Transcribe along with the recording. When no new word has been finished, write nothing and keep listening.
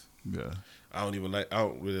Yeah. I don't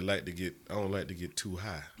like to get too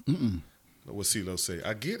high. What CeeLo say?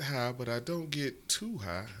 I get high, but I don't get too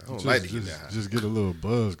high. I don't like to get that high. Just get a little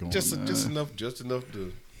buzz going. Just enough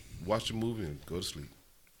to watch a movie and go to sleep.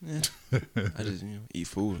 Yeah. I just eat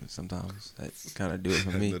food sometimes. That kind of do it for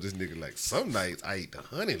me. I know this nigga like some nights I eat the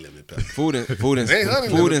honey lemon pepper. Food and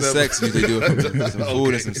sex usually do it for me. Some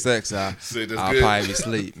food and some sex, I'll probably be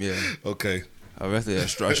asleep. Yeah. Okay. A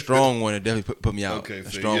strong one that definitely put me out. Okay, a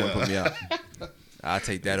strong one put me out. I'll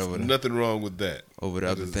take that over. Nothing wrong with that. Over the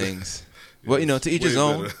other things. Well, to each his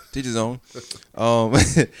own. Better. To each his own.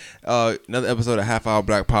 Another episode of Half Hour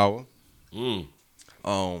Black Power. We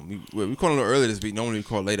recorded a little earlier this week. Normally we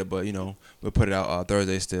record later, but we'll put it out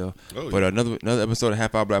Thursday still. But another episode of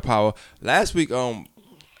Half Hour Black Power. Last week, I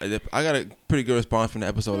got a pretty good response from the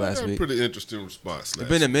episode last week. Pretty interesting response. It's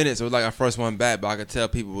been a minute, so it was like our first one back, but I could tell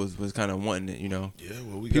people was kind of wanting it. Yeah,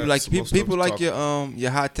 well, people like your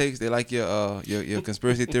hot takes. They like your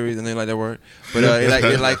conspiracy theories, and they like that word. But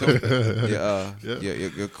they like them.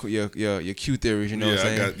 Your Q theories. You know what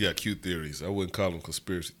I'm saying? Q theories. I wouldn't call them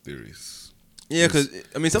conspiracy theories. Yeah, because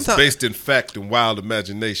sometimes it's based in fact and wild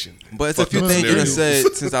imagination. But it's a few things you done said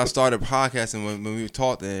since I started podcasting when we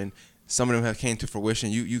talked, and some of them have came to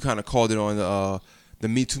fruition. You kind of called it on the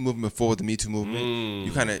Me Too movement before the Me Too movement.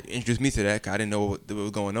 You kind of introduced me to that. 'Cause I didn't know what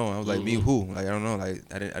was going on. I was like, me who? Like I don't know. Like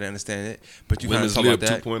I didn't understand it. But you kind of talked about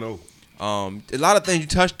that. 2.0. A lot of things you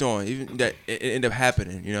touched on, even that it ended up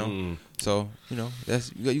happening. So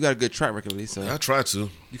that's you got a good track record at least. So I try to.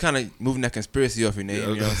 You kind of moving that conspiracy off your name.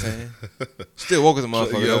 You know what I'm saying? Still woke as a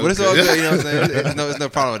motherfucker, Yeah, but it's all good. You know what I'm saying? There's no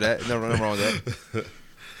problem with that. There's nothing wrong with that.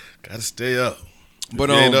 Gotta stay up. But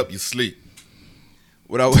if you ain't up, you sleep.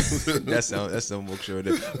 What I that's some more sure.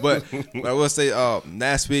 But what I will say,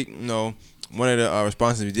 last week, one of the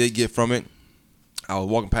responses we did get from it, I was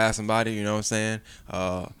walking past somebody. You know what I'm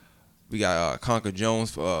saying? We got Conker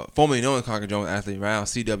Jones, formerly known as Conker Jones, athlete around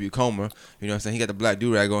CW Comer. You know what I'm saying? He got the black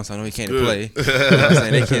do-rag on, so I know he can't play. You know what I'm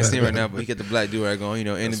saying? They can't see him right now, but he got the black do-rag on,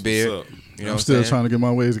 in the beard. You know I'm still trying to get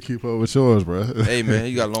my ways to keep up with yours, bro. Hey, man,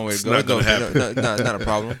 you got a long way to go. Not gonna happen. Not a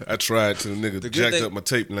problem. I tried to, the nigga jacked up my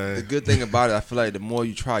tape line. The good thing about it, I feel like the more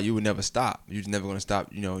you try, you would never stop. You're just never going to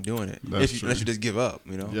stop, doing it. Unless you just give up,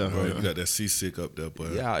 Yeah, bro, you got that seasick up there, boy.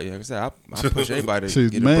 Yeah, like I said, I push anybody to See,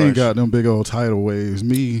 get man a got them big old tidal waves.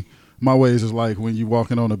 My waves is like when you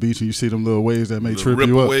walking on the beach and you see them little waves that may trip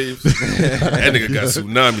you up. Waves. That nigga got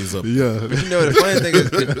tsunamis up. Yeah. But the funny thing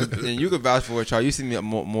is, and you can vouch for it, Charles. You see me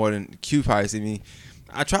more than Q probably see me.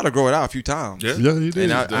 I try to grow it out a few times. Yeah, you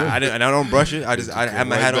did. And I don't brush it. I had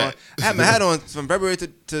my hat on. I had my hat on from February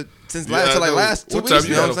to last 2 weeks.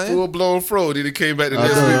 You know what I'm saying? Full blown fro. Then he came back the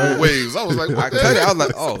next week with waves. I was like, I cut it. I was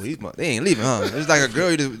like, oh, they ain't leaving, huh? It's like a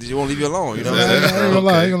girl. You won't leave you alone. You know what I'm saying? I ain't gonna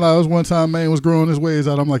lie. It was one time, man was growing his waves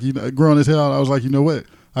out. I'm like, growing his hair out. I was like, you know what?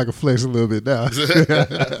 I can flex a little bit now.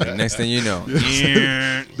 Next thing you know.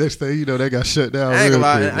 Next thing you know, they got shut down. I ain't gonna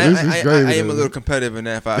lie. I am am a little competitive in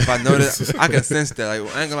that. If I know that, I can sense that.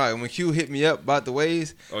 Like, I ain't gonna lie. When Q hit me up about the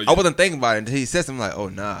waves, I wasn't thinking about it until he said something like, "Oh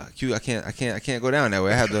nah, Q, I can't go down that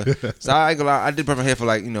way. I have to." So I ain't gonna lie. I did brush my hair for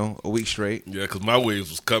like a week straight. Yeah, because my waves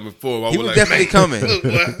was coming forward. He was definitely coming.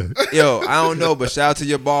 Yo, I don't know, but shout out to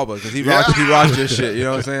your barber because he rocked your shit. You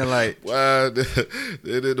know what I'm saying? Like,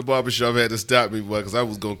 the barbershop had to stop me, boy, because I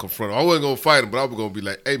was gonna confront him. I wasn't gonna fight him, but I was gonna be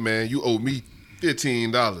like, "Hey man, you owe me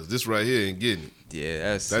 $15. This right here ain't getting it."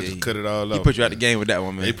 Yeah, that just cut it all off. He put you out the game with that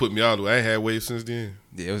one, man. He put me all the way. I ain't had waves since then.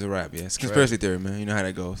 Yeah, it was a wrap. Yeah, it's conspiracy theory, man. You know how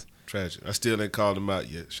that goes. Tragic. I still ain't called him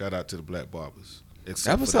out yet. Shout out to the black barbers.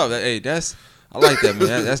 That was up. Hey, I like that,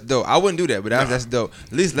 man. That's dope. I wouldn't do that, but that's dope.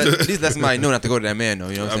 At least let somebody know not to go to that man, though.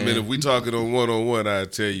 You know what I'm saying? I mean, if we talking on one-on-one,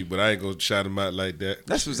 I'd tell you, but I ain't gonna shout him out like that.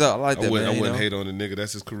 That's what's up. I like that, man. I wouldn't hate on the nigga.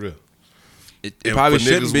 That's his career. It probably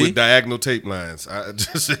shouldn't be. With diagonal tape lines.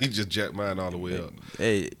 He just jacked mine all the way up.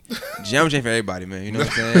 Hey, geometry ain't for everybody, man. You know what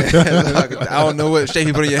I'm saying? I don't know what shape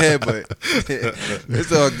you put in your head, but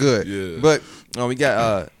it's all good. Yeah. But we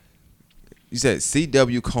got, you said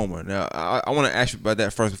CW Comer. Now, I want to ask you about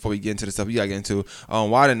that first before we get into the stuff you got to get into.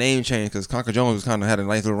 Why the name change? Because Conker Jones was kind of had a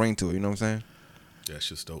nice little ring to it. You know what I'm saying? Yeah,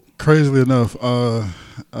 shit's dope. Crazily enough,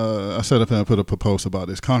 I set up and put up a post about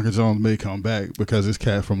this. Conker Jones may come back because this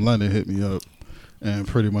cat from London hit me up and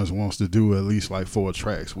pretty much wants to do at least like 4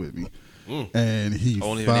 tracks with me. And he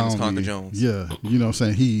only found name is Conker me. Jones. Yeah, you know what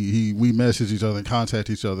I'm saying? We message each other and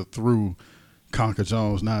contact each other through Conker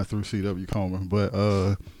Jones, not through CW Comer. But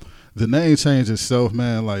the name change itself,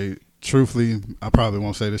 man, like truthfully, I probably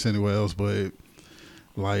won't say this anywhere else, but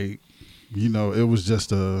like, it was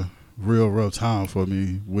just a real rough time for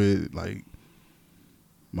me with like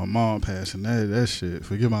my mom passing, that shit,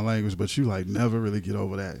 forgive my language, but you like never really get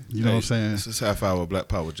over that. You know what I'm saying? This is half hour Black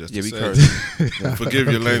Power just Yeah, to we say. curse. Forgive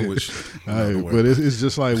your language. All right, but it's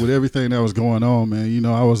just like with everything that was going on, man. You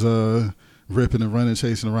know, I was ripping and running,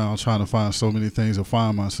 chasing around, trying to find so many things to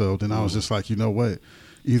find myself. Then I was just like, you know what?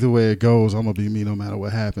 Either way it goes, I'm gonna be me no matter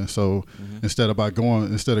what happens. So instead of going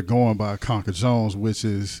by Conker Jones, which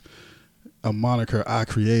is a moniker I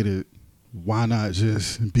created, why not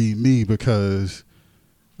just be me? Because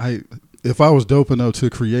if I was dope enough to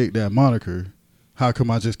create that moniker, how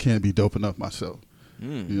come I just can't be dope enough myself?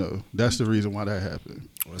 You know, that's the reason why that happened.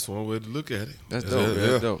 Well, that's one way to look at it. That's dope. Yeah.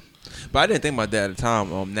 That's dope. But I didn't think about that at the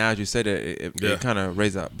time. Now as you said it, it kind of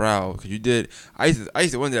raised that brow because you did. I used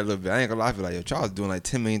to wonder that a little bit. I ain't gonna lie, I feel like yo, Charles doing like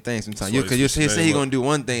 10 million things sometimes. Because you say he gonna do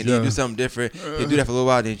one thing, then you do something different. He'll do that for a little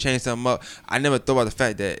while, then change something up. I never thought about the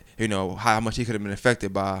fact that how much he could have been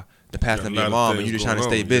affected by the passing of your mom, and you just trying to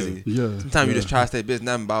stay busy. Sometimes you just try to stay busy.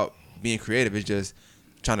 Nothing about being creative. It's just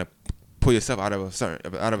trying to pull yourself out of a certain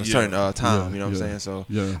time. You know what I'm saying? So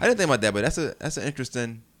I didn't think about that, but that's an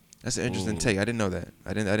interesting take. I didn't know that.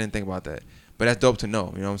 I didn't think about that. But that's dope to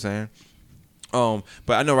know. You know what I'm saying?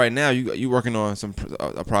 But I know right now you working on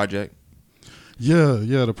a project. Yeah.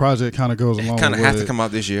 The project kind of goes along. It kind of has to come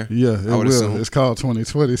out this year. Yeah, it will. Assume. It's called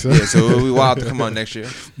 2020. So it'll be wild to come out next year.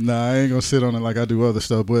 Nah, I ain't gonna sit on it like I do other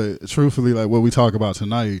stuff. But truthfully, like what we talk about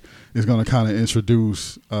tonight is gonna kind of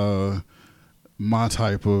introduce my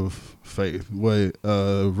type of faith, what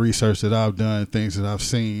research that I've done, things that I've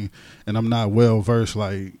seen, and I'm not well versed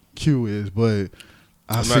like Q is, but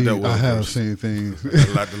I have seen things.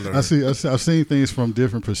 A lot to learn. I've seen things from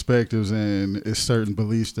different perspectives, and it's certain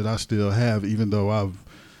beliefs that I still have, even though I've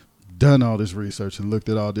done all this research and looked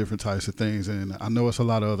at all different types of things, and I know it's a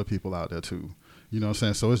lot of other people out there too. You know what I'm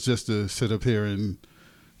saying? So it's just to sit up here and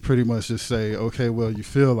pretty much just say, okay, well, you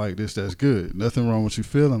feel like this, that's good. Nothing wrong with you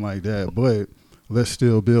feeling like that, but let's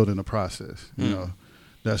still build in the process. You know,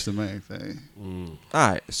 that's the main thing.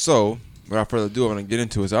 All right, so without further ado, I'm going to get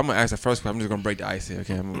into it. So I'm going to ask the first question. I'm just going to break the ice here,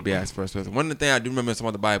 okay? I'm going to be asked first. One of the things I do remember is some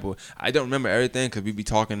of the Bible. I don't remember everything because we be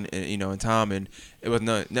talking, in time, and it was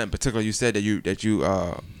nothing particular you said that you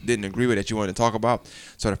didn't agree with that you wanted to talk about.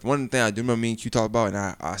 So one thing I do remember me and you talk about,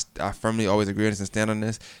 and I firmly always agree with this and stand on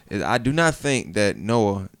this, is I do not think that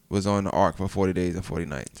Noah was on the ark for 40 days and 40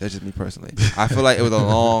 nights. That's just me personally. I feel like it was a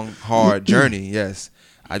long, hard journey, yes.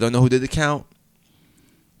 I don't know who did the count.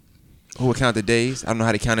 Who would count the days? I don't know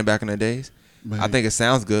how they counted back in the days. Man. I think it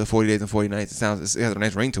sounds good, 40 days and 40 nights. It has a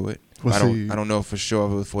nice ring to it. Well, I don't know for sure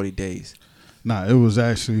if it was 40 days. Nah, it was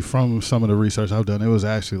actually, from some of the research I've done, it was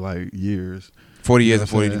actually like years. 40 years and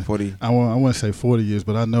 40. I wouldn't say 40 years,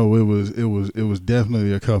 but I know it was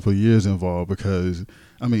definitely a couple of years involved because,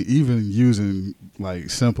 I mean, even using like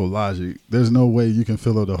simple logic, there's no way you can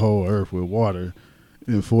fill up the whole earth with water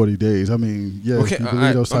in 40 days. I mean, yeah, okay, you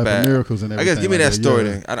believe those type of miracles and everything. I guess give me that story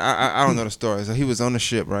then. I don't know the story. So he was on the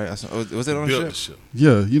ship, right? Was it on the ship?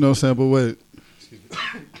 Yeah, you know what I'm saying? But what,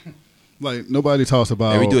 like, nobody talks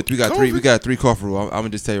about. Yeah, we got three cough rule. I'm gonna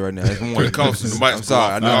just tell you right now. I'm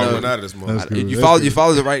sorry. I know. You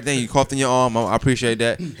followed the right thing. You coughed in your arm. I appreciate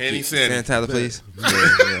that. Handy Sandy. Sanitizer, please.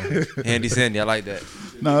 Yeah. Handy Sandy. I like that.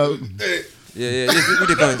 No. Yeah. We're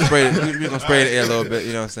just gonna spray the air a little bit.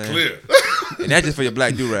 You know what I'm saying? Clear. And that's just for your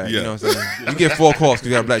black do-rag. You know what I'm saying? You get 4 coughs because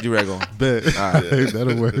you got a black do-rag on. Bet. All right.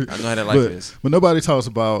 That'll work. I know how that life is. But nobody talks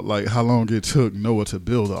about like how long it took Noah to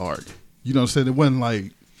build the ark. You know what I'm saying?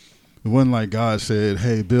 It wasn't like God said,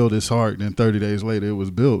 hey, build this ark, then 30 days later it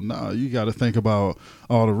was built. Nah, you got to think about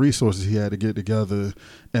all the resources he had to get together,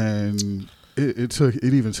 and it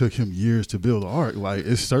even took him years to build the ark. Like,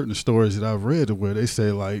 it's certain stories that I've read where they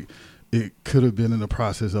say like it could have been in the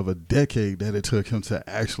process of a decade that it took him to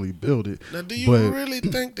actually build it. Now, do you really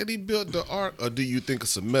think that he built the ark, or do you think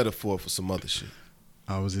it's a metaphor for some other shit?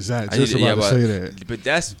 I was just about to say that. But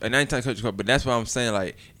that's, and I ain't talking about, but that's why I'm saying,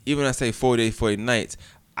 like, even when I say 40 days, 40 nights,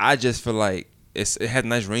 I just feel like it has a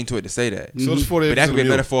nice ring to it to say that. So does 40 acres. But that could be a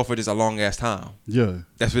metaphor for just a long ass time. Yeah.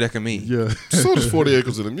 That's what that can mean. Yeah. So does 40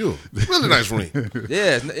 acres of a mule. Really nice ring.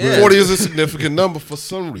 Yeah. 40 is a significant number for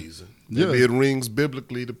some reason. Maybe Yeah. it rings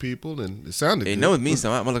biblically to people, and it sounded good. It knows it means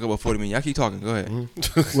something. I'm going to look up what 40 means. Y'all keep talking. Go ahead.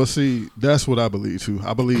 Mm-hmm. Well, see, that's what I believe too.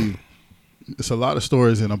 I believe it's a lot of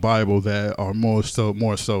stories in the Bible that are more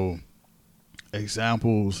so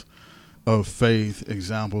examples of faith,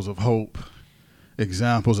 examples of hope,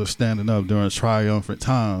 examples of standing up during triumphant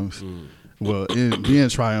times. Well, being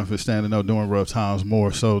triumphant, standing up during rough times,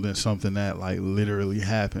 more so than something that like literally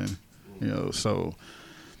happened. You know, so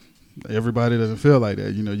everybody doesn't feel like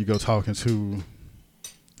that. You know, you go talking to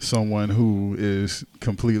someone who is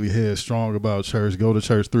completely headstrong about church, go to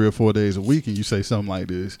church 3 or 4 days a week, and you say something like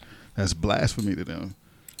this, that's blasphemy to them.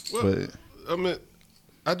 Well, But I mean,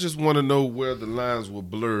 I just want to know where the lines were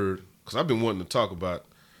blurred, because I've been wanting to talk about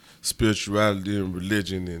spirituality and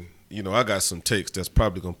religion, and I got some takes that's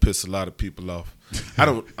probably gonna piss a lot of people off. I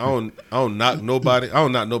don't knock nobody. I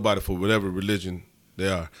don't knock nobody for whatever religion they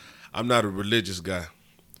are. I'm not a religious guy.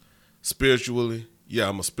 Spiritually, yeah,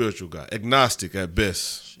 I'm a spiritual guy. Agnostic at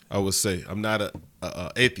best, I would say. I'm not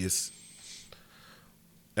a atheist,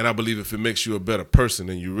 and I believe if it makes you a better person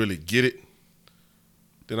and you really get it,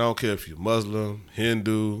 then I don't care if you're Muslim,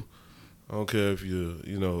 Hindu, I don't care if you're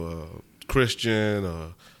Christian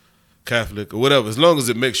or Catholic or whatever, as long as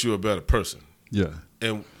it makes you a better person. yeah,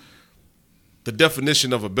 And the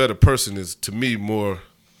definition of a better person is, to me, more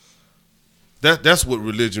that's what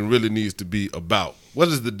religion really needs to be about. What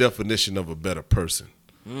is the definition of a better person?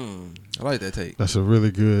 I like that take. that's a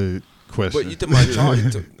really good question. But you talking about Charlie?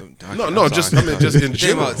 Just in Talking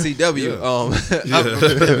general. about CW.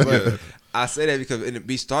 Yeah. I say that because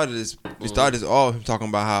we started this off him talking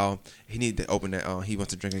about how he need to open that. He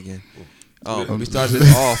wants to drink again. We started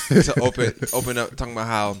this off to open up talking about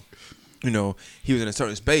how he was in a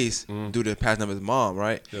certain space due to the passing of his mom,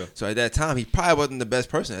 right? Yeah. So at that time, he probably wasn't the best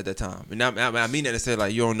person at that time. And I mean that to say,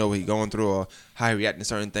 like, you don't know what he's going through or how he reacting to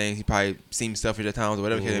certain things. He probably seemed selfish at times or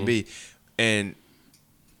whatever it can be. And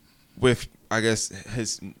with, I guess,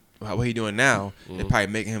 what he doing now, it probably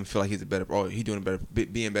making him feel like he's he doing a better,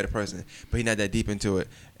 being a better person. But he's not that deep into it.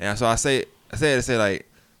 And so I say it to say, like,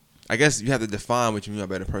 I guess you have to define what you mean by a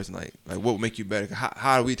better person. Like what will make you better?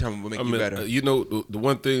 How do we determine what make you better? The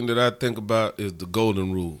one thing that I think about is the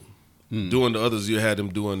golden rule. Doing to others, you had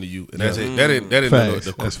them doing to you, and that ain't Facts.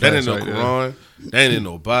 no That's that ain't facts no right there. Quran, that ain't in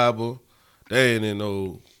no Bible, that ain't in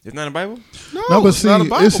no. It's not in the Bible? No, but it's see, not a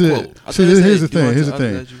Bible it's quote. here's the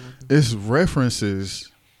thing. It's references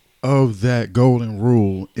of that golden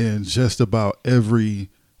rule in just about every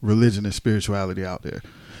religion and spirituality out there.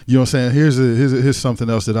 You know what I'm saying? Here's something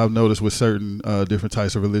else that I've noticed with certain different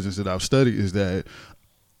types of religions that I've studied is that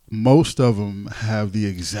most of them have the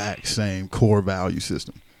exact same core value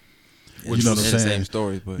system. You know what I'm saying? Same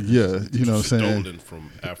stories, but Yeah, you know what I'm saying? Stolen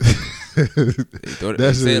from Africa.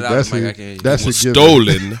 That's It was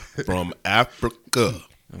stolen from Africa.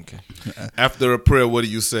 Okay. After a prayer, what do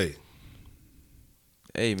you say?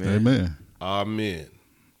 Amen. Amen. Amen.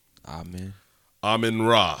 Amen. Amen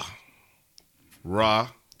Ra. Ra,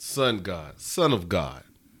 sun God, son of God.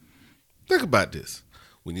 Think about this.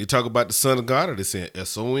 When you talk about the son of God, are they saying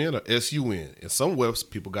S-O-N or S-U-N? In some ways,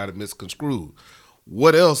 people got it misconstrued.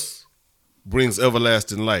 What else brings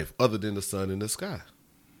everlasting life other than the sun in the sky?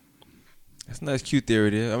 That's a nice, cute theory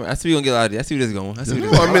there. I mean, I see we gonna get out of there. I see where this is going.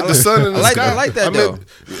 I meant the sun in the sky. I like that though.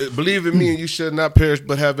 Believe in me, and you shall not perish,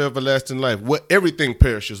 but have everlasting life. Everything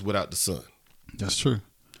perishes without the sun. That's true.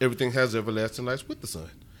 Everything has everlasting life with the sun.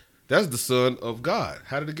 That's the son of God.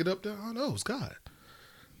 How did it get up there? I don't know. It's God.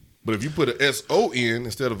 But if you put an S-O-N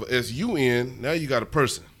instead of an S-U-N, now you got a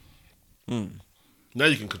person. Now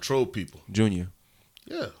you can control people. Junior.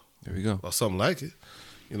 Yeah. There we go. Or something like it.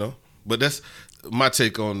 But that's my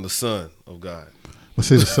take on the son of God. But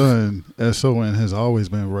see, the sun, S-O-N, has always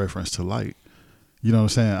been a reference to light. You know what I'm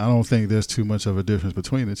saying? I don't think there's too much of a difference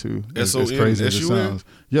between the two. As crazy as it sounds.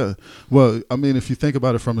 Yeah. Well, I mean, if you think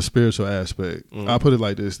about it from a spiritual aspect, I'll put it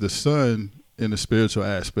like this. The sun in the spiritual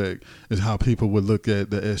aspect is how people would look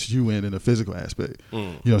at the S-U-N in the physical aspect. You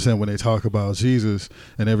know what I'm saying? When they talk about Jesus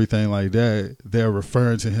and everything like that, they're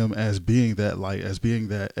referring to him as being that light, as being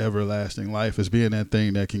that everlasting life, as being that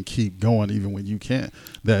thing that can keep going even when you can't,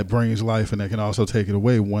 that brings life and that can also take it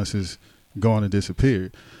away once it's gone and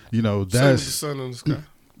disappeared. That's the sun in the sky.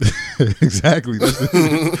 Exactly.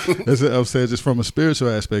 That's what I'm saying. Just from a spiritual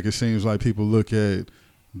aspect, it seems like people look at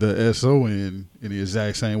the S-O-N in the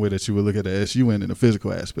exact same way that you would look at the S-U-N in the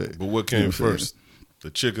physical aspect. But what came first, the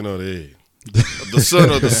chicken or the egg? The sun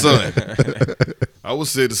or the sun? I would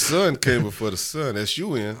say the sun came before the sun.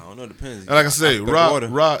 S-U-N. I don't know. Depends. And like I say,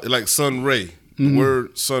 ra, like sun ray. The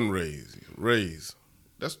word sun rays.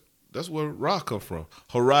 That's where Ra come from.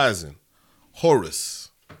 Horizon, Horus.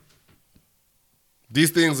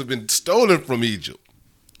 These things have been stolen from Egypt.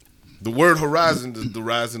 The word horizon is the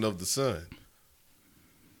rising of the sun.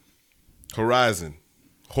 Horizon.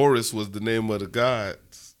 Horus was the name of the god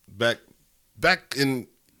back in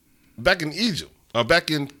Egypt, or back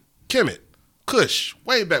in Kemet, Kush,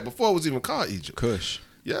 way back before it was even called Egypt. Kush.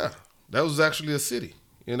 Yeah, that was actually a city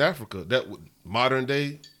in Africa. That modern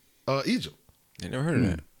day Egypt. I never heard of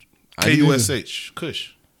that. K-U-S-H,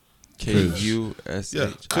 Kush. K-U-S-H.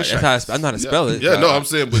 Yeah, Kush. I know how to spell it. Yeah, no, I'm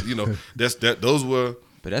saying, but those were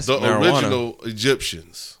But that's the marijuana. original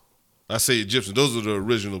Egyptians. I say Egyptians. Those are the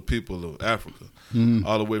original people of Africa,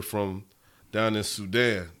 all the way from down in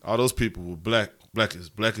Sudan. All those people were black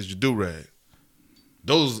as your do-rag.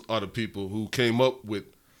 Those are the people who came up with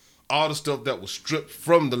all the stuff that was stripped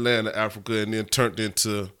from the land of Africa and then turned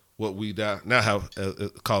into what we now have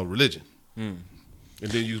called religion. And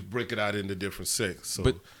then you break it out into different sects. So,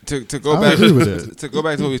 But to go I back agree with that. to go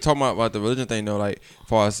back to what we were talking about the religion thing though, like as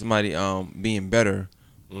far as somebody being better,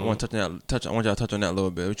 I want to I want y'all to touch on that a little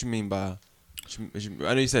bit. What you mean by?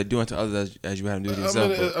 I know you said doing to others as you have to do to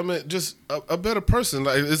yourself. I mean, just a better person.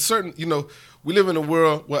 Like it's certain, we live in a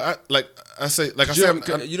world where I say,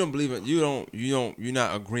 You don't believe it. You're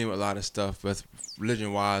not agreeing with a lot of stuff, with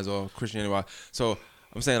religion wise or Christianity wise. So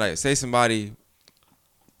I'm saying, like, say somebody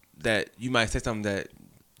that you might say something that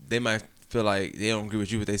they might feel like they don't agree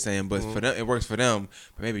with you what they're saying, but for them it works for them.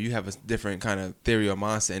 But maybe you have a different kind of theory or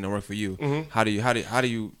mindset and it work for you. How do you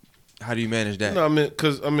manage that? No,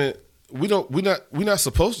 because we're not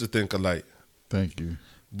supposed to think alike. Thank you.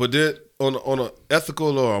 But then on an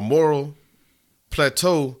ethical or a moral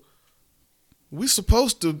plateau, we're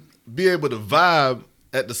supposed to be able to vibe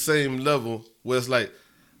at the same level where it's like,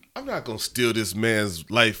 I'm not going to steal this man's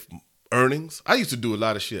life earnings. I used to do a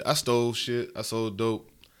lot of shit. I stole shit. I sold dope.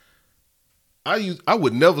 I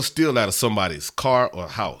would never steal out of somebody's car or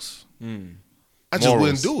house. I just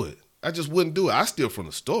wouldn't do it. I steal from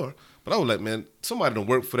the store. But I was like, man, somebody don't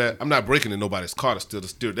work for that. I'm not breaking in nobody's car to steal the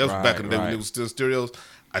stereo. That was back in the day when they was stealing stereos.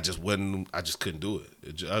 I just couldn't do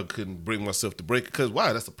it. I couldn't bring myself to break it. Because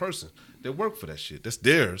why? That's a person. They work for that shit. That's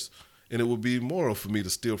theirs. And it would be immoral for me to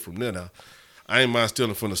steal from them. Now, I ain't mind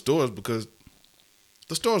stealing from the stores because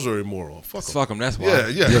the stores are immoral. Fuck them. That's why.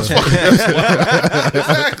 Yeah. That's why.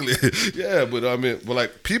 Exactly. Yeah, but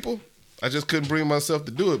like people, I just couldn't bring myself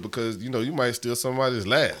to do it because, you might steal somebody's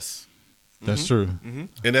last. That's true.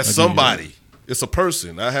 And that's somebody. It's a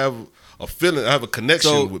person. I have a feeling. I have a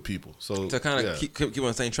connection with people. So to kind of keep on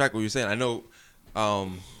the same track what you're saying, I know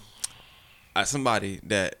somebody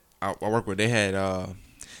that I work with, they had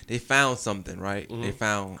they found something, right? They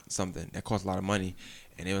found something that cost a lot of money,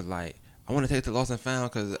 and it was like, I want to take it to Lost and Found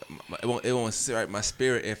because it won't sit right with my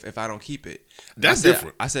spirit if I don't keep it. That's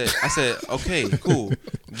different. I said, okay, cool,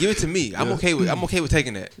 give it to me. I'm okay with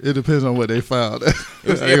taking that. It depends on what they found. I ain't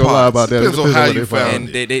AirPods. gonna lie about that. Depends on how you found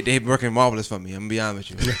And they working marvelous for me. I'm gonna be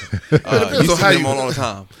honest with you. depends You on how see them you- all the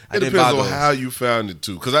time. I It didn't depends buy on those. how you found it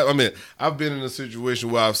too. Because I've been in a situation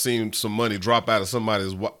where I've seen some money drop out of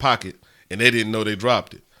somebody's pocket and they didn't know they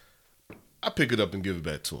dropped it. I pick it up and give it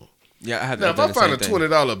back to them. Yeah, I have. Now, if I find a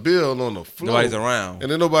 $20 bill on the floor, Nobody's around. and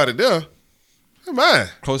there's nobody there, it's mine.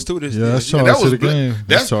 Close to this. Yeah, that's yeah. charge that to was the game.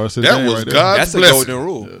 That's charge to the game was right there. God's That's a blessing. golden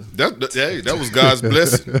rule. That was God's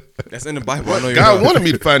blessing. That's in the Bible. I know you're God right. wanted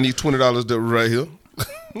me to find these $20 that were right here.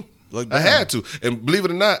 Look I down. had to, and believe it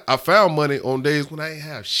or not, I found money on days when I ain't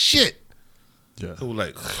have shit. Yeah. I was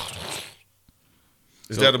like,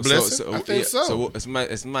 is that a blessing? I think so. So if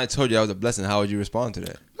somebody told you that was a blessing, how would you respond to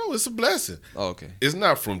that? No, it's a blessing. Oh, okay. It's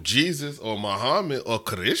not from Jesus or Muhammad or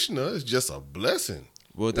Krishna. It's just a blessing.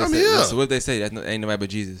 What they I'm say? here. So what they say? That ain't nobody but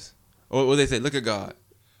Jesus. Or what they say? Look at God.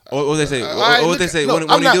 Or what they say? I- Or what they say? no, When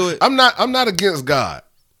I'm he not, do it? I'm not against God.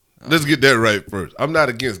 Let's get that right first. I'm not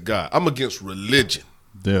against God. I'm against religion.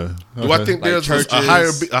 Yeah. Do I think Like there's churches.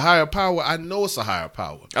 a higher power? I know it's a higher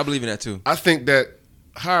power. I believe in that too. I think that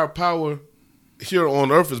higher power here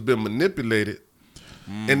on earth has been manipulated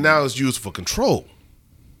and now it's used for control.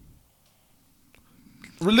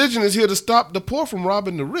 Religion is here to stop the poor from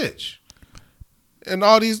robbing the rich. And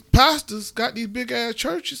all these pastors got these big ass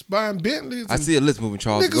churches buying Bentleys. I see a list moving,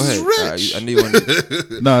 Charles. Niggas Go ahead. is rich. I need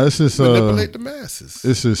one. No, it's just manipulate the masses.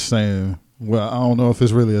 it's just saying. Well, I don't know if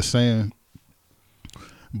it's really a saying,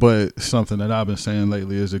 but something that I've been saying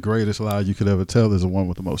lately is the greatest lie you could ever tell is the one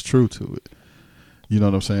with the most truth to it. You know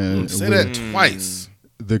what I'm saying? Say that twice.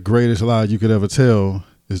 The greatest lie you could ever tell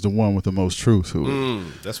is the one with the most truth to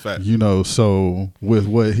it. That's fact. You know, so with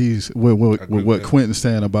what agree with with what that. Quentin's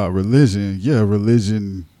saying about religion, yeah,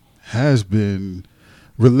 religion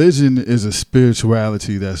is a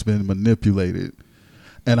spirituality that's been manipulated.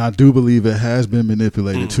 And I do believe it has been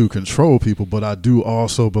manipulated to control people, but I do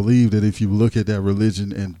also believe that if you look at that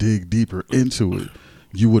religion and dig deeper into it,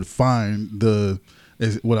 you would find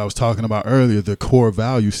what I was talking about earlier, the core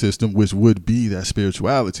value system, which would be that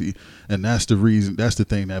spirituality. And that's the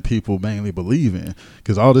thing that people mainly believe in.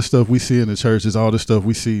 Because all this stuff we see in the churches, all this stuff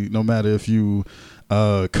we see, no matter if you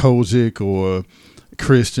Kojic or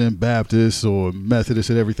Christian, Baptist or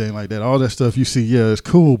Methodist and everything like that, all that stuff you see, yeah, it's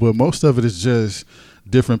cool, but most of it is just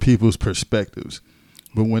different people's perspectives.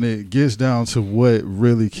 But when it gets down to what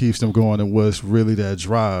really keeps them going and what's really that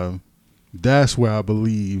drive, that's where I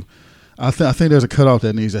believe. I think there's a cutoff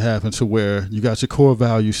that needs to happen to where you got your core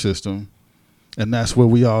value system, and that's what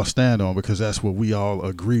we all stand on because that's what we all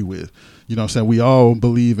agree with. You know what I'm saying? We all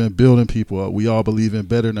believe in building people up. We all believe in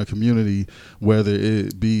bettering the community, whether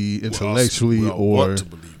it be intellectually we all or want to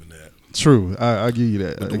believe in that. True. I give you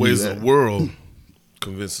that. But the ways of the world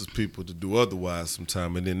convinces people to do otherwise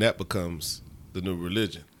sometime, and then that becomes the new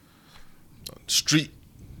religion. Streets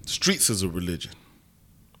is a religion.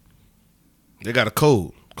 They got a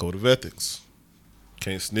code of ethics.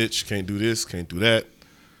 Can't snitch, can't do this, can't do that.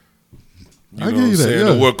 You know what I'm saying?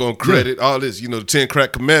 Yeah. To work on credit, all this. You know, the 10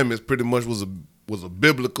 Crack Commandments pretty much was a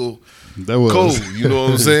biblical code. You know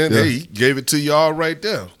what I'm saying? Yeah. Hey, he gave it to you all right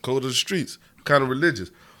there. Code of the streets. Kind of religious.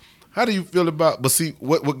 How do you feel about? But see,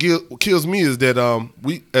 what kills me is that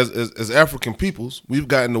we as African peoples, we've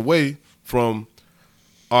gotten away from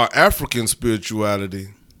our African spirituality,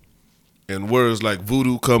 and words like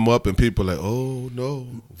voodoo come up, and people are like, oh no,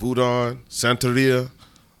 voodoo, Santeria,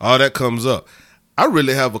 all that comes up. I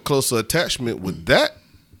really have a closer attachment with that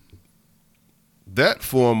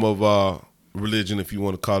form of religion, if you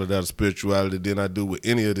want to call it that, of spirituality, than I do with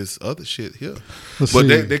any of this other shit here. But But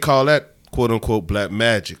they call that quote unquote black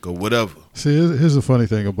magic or whatever. See, here's the funny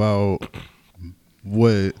thing about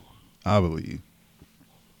what I believe.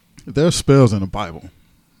 There's spells in the Bible.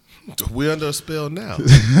 We're under a spell now.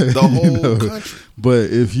 The whole country.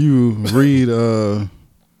 But if you read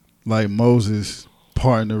like Moses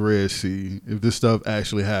parting the Red Sea, if this stuff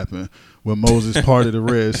actually happened, when Moses parted the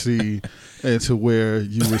Red Sea, and to where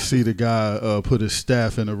you would see the guy put his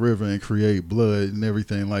staff in the river and create blood and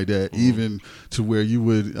everything like that, even to where you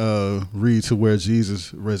would read to where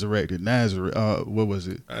Jesus resurrected Nazareth. What was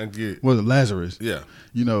it? I get. Was it Lazarus? Yeah.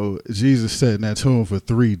 You know, Jesus sat in that tomb for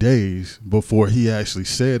 3 days before he actually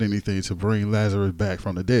said anything to bring Lazarus back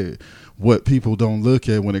from the dead. What people don't look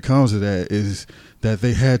at when it comes to that is that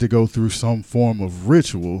they had to go through some form of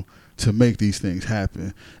ritual to make these things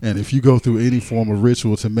happen. And if you go through any form of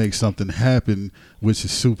ritual to make something happen, which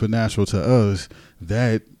is supernatural to us,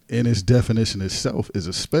 that in its definition itself is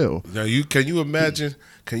a spell. Now can you imagine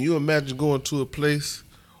going to a place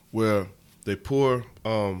where they pour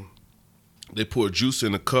juice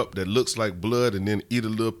in a cup that looks like blood, and then eat a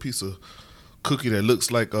little piece of cookie that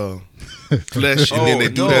looks like flesh, and then they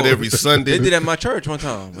do that every Sunday. They did that at my church one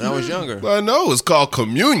time when I was younger. Well, I know it's called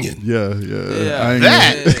communion. Yeah. I ain't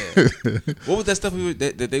That. What was that stuff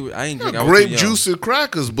that they would? I ain't drink. I was Grape too young. juice and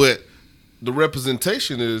crackers, but the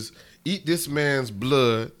representation is eat this man's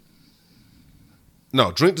blood.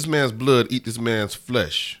 No, drink this man's blood, eat this man's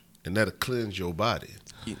flesh, and that'll cleanse your body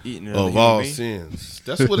Eating of all sins.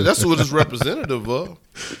 That's what it's representative of.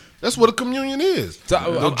 That's what a communion is. So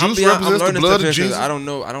The juice represents the blood of Jesus. I don't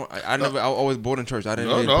know. I always bored in church. I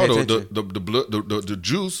didn't really No, pay no. attention. The blood, the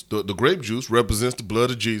juice, the grape juice represents the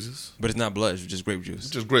blood of Jesus. But it's not blood. It's just grape juice.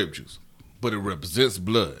 It's just grape juice, but it represents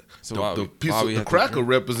blood. So The cracker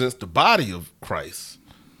represents the body of Christ.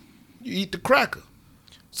 You eat the cracker.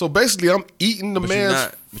 So basically, I'm eating the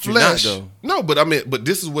man's flesh. You're not, though. No, but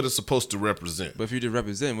this is what it's supposed to represent. But if you just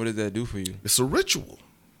represent, what does that do for you? It's a ritual.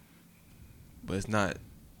 But it's not.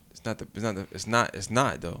 It's not though. It's not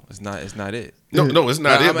it. No, it's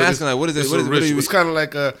not it. I'm but asking, like, what is it? It's What a is ritual. it? It's kind of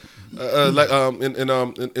like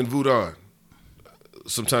in voodoo.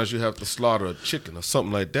 Sometimes you have to slaughter a chicken or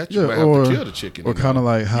something like that. You might have to kill the chicken. Or kind of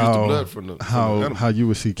like use the blood from the animal. how you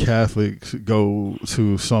would see Catholics go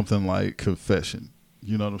to something like confession.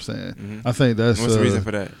 You know what I'm saying? Mm-hmm. I think that's What's the reason for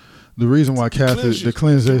that? the reason why Catholics to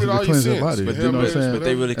cleanse their body. sins. You But know what I'm saying? But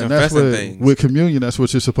they really And that's confessing what, things. with communion, that's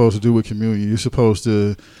what you're supposed to do with communion. You're supposed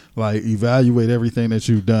to like evaluate everything that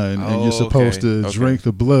you've done, and you're supposed to drink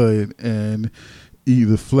the blood and eat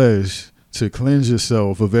the flesh to cleanse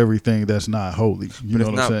yourself of everything that's not holy. You know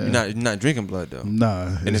what I'm saying? You're not drinking blood though.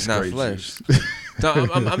 Nah, And it's not grape flesh. juice. So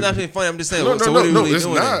I'm not being funny. I'm just saying. No, so what are we really it's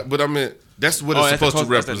doing not. then? But I mean, that's what it's supposed to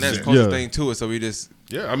That's represent. the closest Yeah. thing to it. So we just.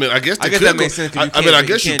 Yeah, I mean, I guess I they guess could that go. makes sense, 'cause I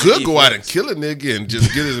guess you can't could eat go out flesh. and kill a nigga and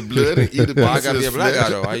just get his blood and eat a Well, I piece gotta of be his a black flesh. guy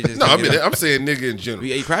though. I just No, I can't mean, get I'm saying nigga in general.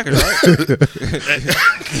 we ate crackers, right?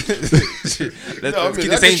 Let's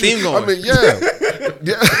keep the same theme going. I mean, yeah.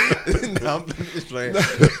 No, I'm just playing.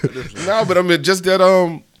 No, but I mean, just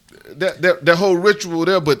that whole ritual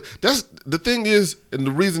there. But that's the thing is, and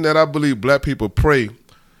the reason that I believe black people pray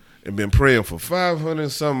and been praying for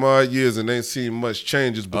 500 some odd years and ain't seen much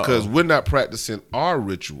change is because we're not practicing our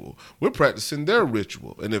ritual. We're practicing their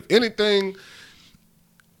ritual. And if anything,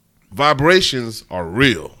 vibrations are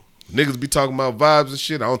real. Niggas be talking about vibes and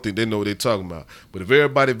shit. I don't think they know what they talking about. But if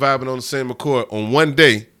everybody vibing on the same accord on one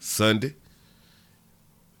day, Sunday,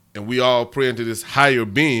 and we all praying to this higher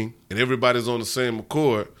being, and everybody's on the same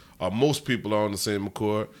accord, or most people are on the same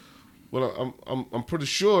accord, well, I'm pretty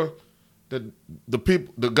sure that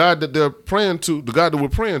the God that they're praying to, the God that we're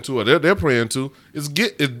praying to, or they're praying to, is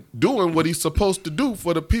doing what he's supposed to do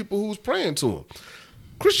for the people who's praying to him.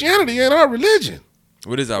 Christianity ain't our religion.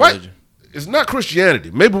 What is our Right? religion? It's not Christianity.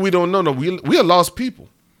 Maybe we don't know. No, we are lost people.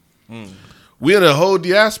 We are the whole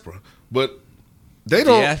diaspora, but they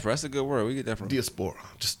don't. Diaspora, that's a good word. Where you get that from? Diaspora,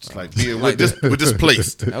 just like being we're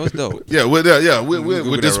displaced. That was dope. Yeah, we're Google we're that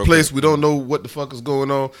real displaced. quick. We don't know what the fuck is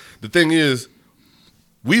going on. The thing is,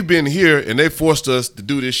 we've been here and they forced us to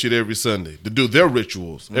do this shit every Sunday, to do their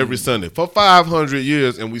rituals every Sunday for 500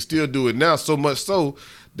 years, and we still do it now. So much so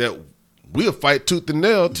that we'll fight tooth and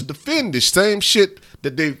nail to defend this same shit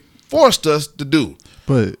that they forced us to do.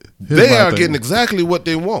 But here's They my are thing. getting exactly what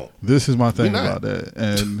they want. This is my thing We not. about that,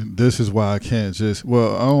 and this is why I can't just.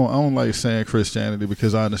 Well, I don't like saying Christianity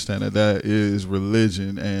because I understand that is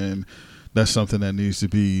religion, and that's something that needs to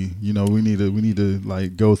be. You know, we need to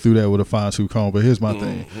like go through that with a fine tooth comb. But here's my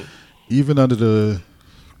thing: even under the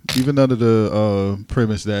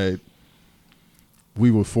premise that we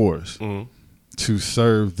were forced to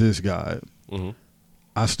serve this God,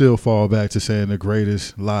 I still fall back to saying the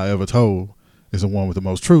greatest lie ever told is the one with the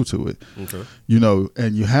most truth to it. Okay. You know,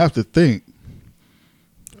 and you have to think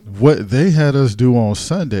what they had us do on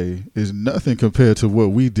Sunday is nothing compared to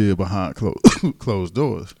what we did behind closed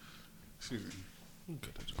doors.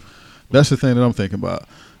 That's the thing that I'm thinking about.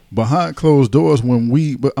 Behind closed doors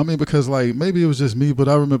because like maybe it was just me, but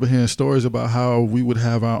I remember hearing stories about how we would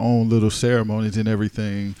have our own little ceremonies and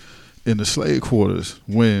everything in the slave quarters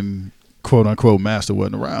when quote unquote master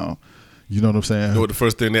wasn't around. You know what I'm saying? You know what the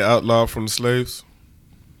first thing they outlawed from the slaves?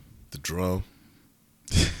 The drum.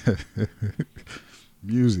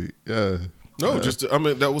 Music. Yeah. No,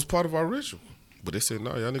 that was part of our ritual. But they said,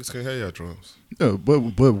 no, y'all niggas can't have y'all drums. Yeah, but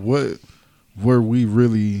what were we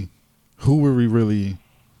really? Who were we really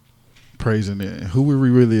praising in? Who were we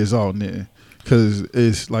really exalting in? Because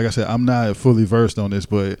it's like I said, I'm not fully versed on this,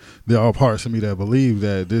 but there are parts of me that believe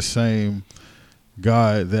that this same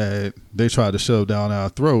God that they tried to shove down our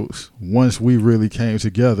throats, once we really came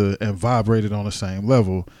together and vibrated on the same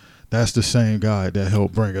level, that's the same God that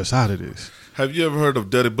helped bring us out of this. Have you ever heard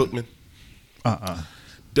of Dutty Bookman?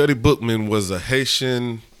 Dutty Bookman was a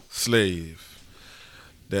Haitian slave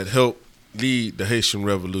that helped lead the Haitian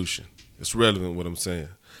Revolution. It's relevant what I'm saying.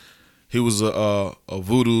 He was a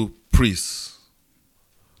voodoo priest.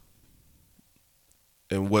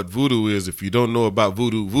 And what voodoo is, if you don't know about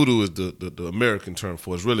voodoo, voodoo is the American term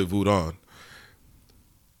for it. It's really voodoo.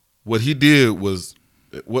 What he did was,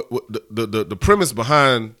 the premise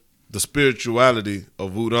behind the spirituality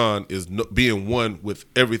of voodoo is being one with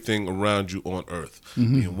everything around you on earth.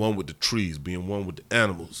 Being one with the trees, being one with the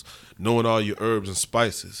animals, knowing all your herbs and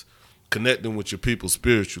spices, connecting with your people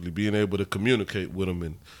spiritually, being able to communicate with them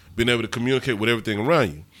and being able to communicate with everything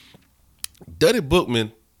around you. Dutty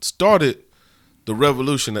Bookman started the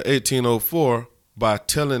revolution of 1804 by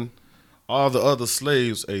telling all the other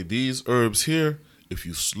slaves, hey, these herbs here, if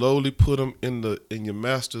you slowly put them in your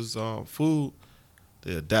master's food,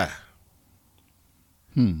 they'll die.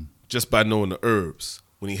 Just by knowing the herbs.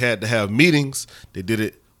 When he had to have meetings, they did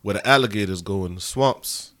it where the alligators go in the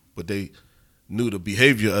swamps, but they knew the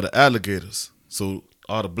behavior of the alligators. So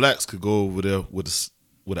all the blacks could go over there where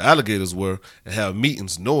the alligators were and have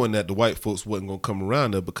meetings knowing that the white folks wasn't going to come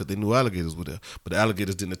around there because they knew alligators were there. But the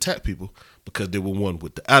alligators didn't attack people because they were one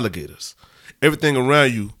with the alligators. Everything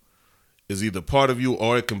around you is either part of you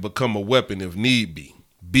or it can become a weapon if need be.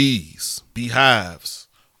 Bees, beehives,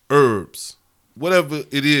 herbs, whatever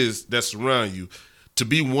it is that's around you. To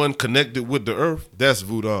be one connected with the earth, that's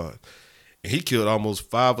voodoo. And he killed almost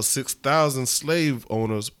 5,000 or 6,000 slave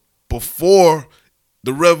owners before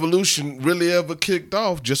the revolution really ever kicked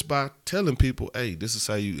off, just by telling people, hey, this is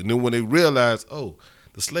how you. And then when they realized, oh,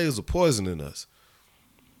 the slaves are poisoning us,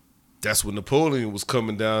 that's when Napoleon was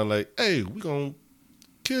coming down like, hey, we're going to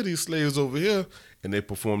kill these slaves over here. And they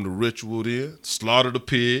performed the ritual there, slaughtered a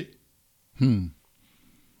pig. And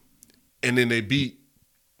then they beat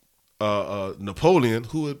Napoleon,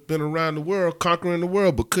 who had been around the world, conquering the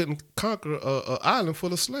world, but couldn't conquer an island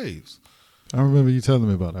full of slaves. I remember you telling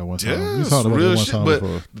me about that one time. Yeah, You talked about real that one shit. time But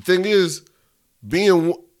before. the thing is,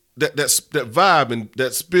 being that vibe and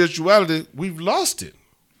that spirituality, we've lost it.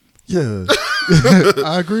 Yeah,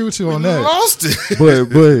 I agree with you on that. Lost it.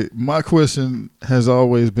 But my question has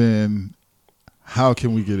always been, how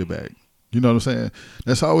can we get it back? You know what I'm saying?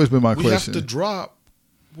 That's always been my We question. have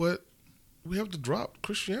to drop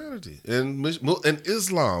Christianity and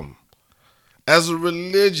Islam. As a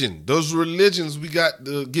religion, those religions, we got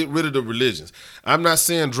to get rid of the religions. I'm not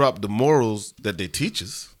saying drop the morals that they teach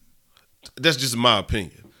us. That's just my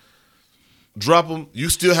opinion. Drop them. You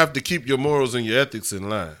still have to keep your morals and your ethics in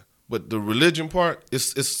line. But the religion part,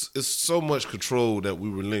 it's so much control that we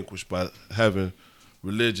relinquish by having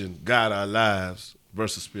religion guide our lives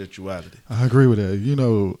versus spirituality. I agree with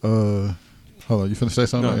that. Hold on, you finna say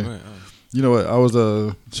something? No, go ahead. You know what? I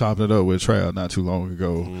was chopping it up with Trail not too long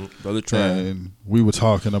ago, Brother Trail, and we were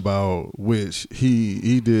talking about which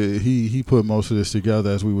he put most of this together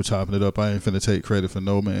as we were chopping it up. I ain't finna take credit for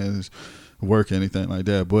no man's work or anything like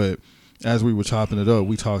that, but as we were chopping it up,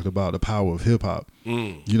 we talked about the power of hip hop.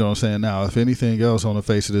 You know what I'm saying? Now, if anything else on the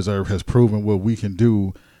face of this earth has proven what we can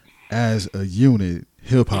do as a unit,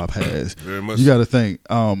 hip hop has. Very much. You got to think.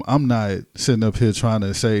 I'm not sitting up here trying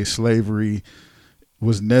to say slavery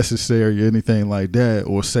was necessary or anything like that,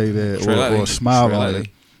 or say that, or smile on it.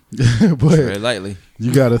 But very lightly.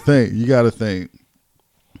 You got to think. You got to think.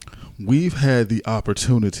 We've had the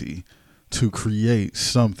opportunity to create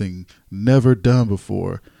something never done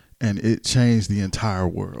before, and it changed the entire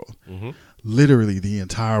world. Literally the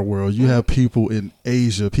entire world. You have people in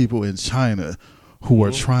Asia, people in China who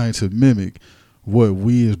are trying to mimic what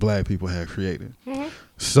we as black people have created.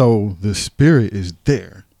 So the spirit is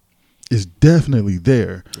there. It's definitely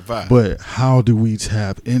there. But how do we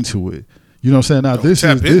tap into it? You know what I'm saying? Now this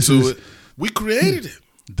is we created it.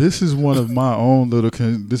 This is one of my own little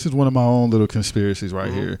conspiracies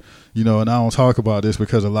right here. And I don't talk about this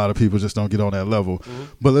because a lot of people just don't get on that level.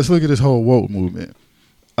 But let's look at this whole woke movement.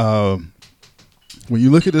 When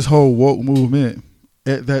you look at this whole woke movement,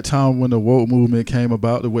 at that time when the woke movement came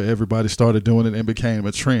about, the way everybody started doing it and became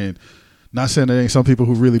a trend. Not saying there ain't some people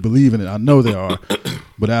who really believe in it. I know there are.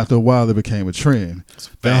 But after a while, it became a trend.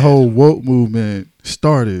 That whole woke movement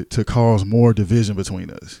started to cause more division between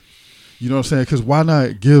us. You know what I'm saying? Because why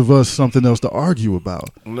not give us something else to argue about?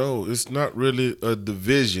 No, it's not really a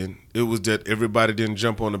division. It was that everybody didn't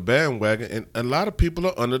jump on the bandwagon, and a lot of people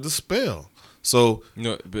are under the spell. So,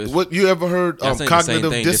 what you ever heard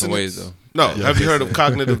cognitive dissonance? Ways, though. No, have you heard of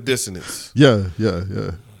cognitive dissonance? Yeah.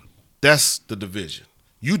 That's the division.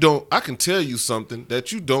 I can tell you something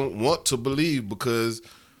that you don't want to believe because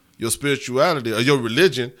your spirituality or your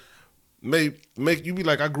religion may make you be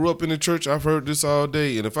like, I grew up in the church, I've heard this all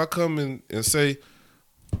day. And if I come in and say,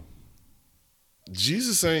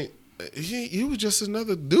 Jesus he was just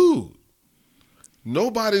another dude.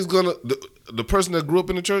 Nobody's gonna, the person that grew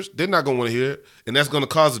up in the church, they're not gonna want to hear it. And that's gonna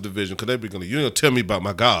cause a division because you ain't gonna tell me about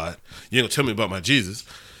my God. You ain't gonna tell me about my Jesus.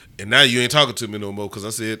 And now you ain't talking to me no more because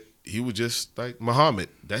I said, he was just like Muhammad.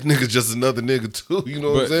 That nigga's just another nigga too. You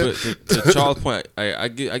know what I'm saying? But to Charles' point, I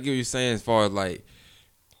get what you're saying as far as like,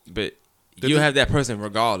 but you have that person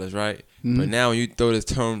regardless, right? But now when you throw this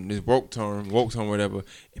woke term, whatever,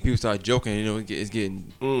 and people start joking, it's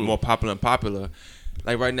getting more popular and popular.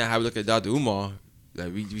 Like right now, how we look at Dr. Umar,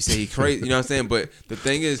 like we say he crazy, you know what I'm saying? But the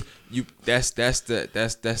thing is, that's what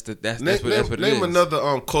it is. Name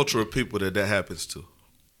another culture of people that happens to.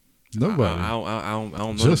 Nobody. I don't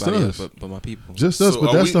know just nobody us. else but my people. Just us,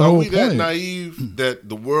 but that's the whole point. Are we that naive that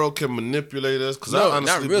the world can manipulate us? Cause no, I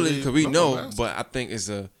honestly not really, because we know. But But I think it's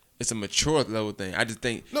a mature level thing. I just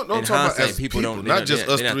think I'm in talking hindsight, about as people don't. not just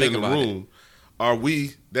us three in the room. It. Are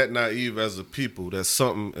we that naive as a people? That's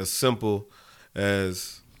something as simple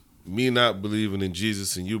as me not believing in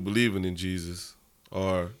Jesus and you believing in Jesus,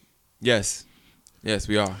 or yes,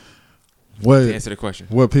 we are. To answer the question.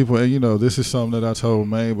 What people, and this is something that I told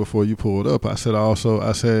Maine before you pulled up. I said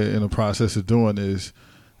in the process of doing this,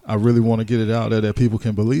 I really want to get it out there that people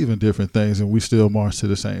can believe in different things and we still march to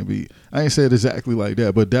the same beat. I ain't said exactly like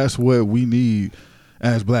that, but that's what we need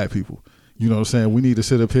as black people. You know what I'm saying? We need to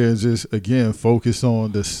sit up here and just, again, focus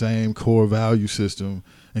on the same core value system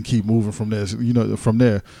and keep moving from there. From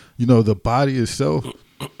there, the body itself,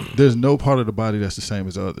 there's no part of the body that's the same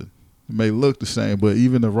as the other. It may look the same, but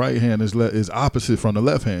even the right hand is opposite from the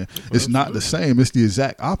left hand. It's not the same. It's the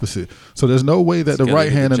exact opposite. So there's no way that the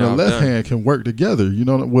right hand and the left hand can work together. They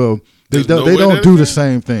don't do the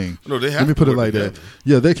same thing. No, they have. Let me put it like that.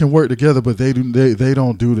 Yeah, they can work together, but they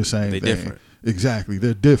don't do the same thing. They're different. Exactly,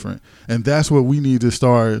 they're different, and that's what we need to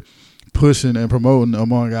start pushing and promoting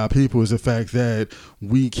among our people, is the fact that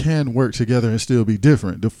we can work together and still be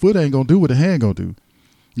different. The foot ain't gonna do what the hand gonna do.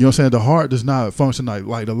 You know what I'm saying? The heart does not function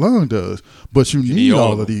like the lung does, but you need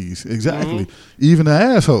all of these. Exactly. Even the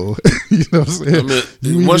asshole. You know what I'm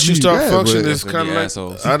saying? Once you start functioning, it's kind of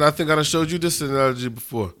like, I think I done showed you this analogy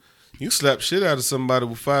before. You slap shit out of somebody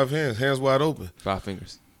with 5 hands wide open. 5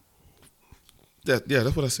 fingers.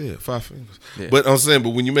 That's what I said, 5 fingers. Yeah. But I'm saying,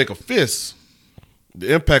 but when you make a fist,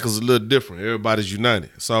 the impact is a little different. Everybody's united.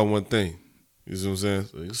 It's all one thing. You see what I'm saying?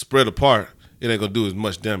 So you spread apart, it ain't gonna do as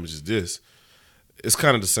much damage as this. It's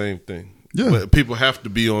kind of the same thing. Yeah. But people have to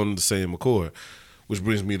be on the same accord, which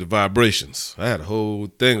brings me to vibrations. I had a whole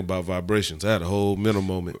thing about vibrations. I had a whole mental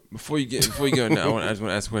moment. Before you get on that, I just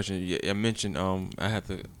want to ask a question. I mentioned I have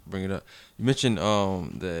to bring it up. You mentioned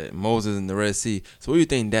the Moses and the Red Sea. So what do you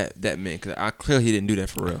think that meant? Because I clearly he didn't do that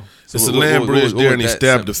for real. So It's a land bridge there, and he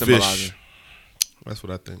stabbed the symbolizing? fish. That's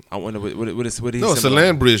what I think. I wonder what he. No, it's a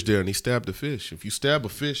land bridge there, and he stabbed the fish. If you stab a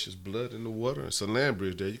fish, it's blood in the water. It's a land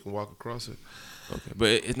bridge there. You can walk across it. Okay, but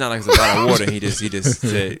it's not like it's a lot of water. He just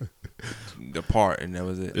said the part, and that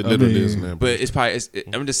was it. It literally is a land But bridge. it's probably.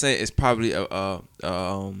 I'm just saying it's probably a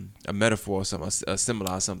metaphor or something, a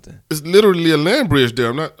symbolize something. It's literally a land bridge there.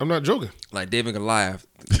 I'm not joking. Like David and Goliath.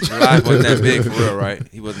 Goliath wasn't that big for real, right?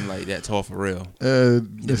 He wasn't like that tall for real. He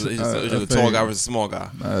was a tall guy versus a small guy.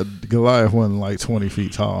 Goliath wasn't like 20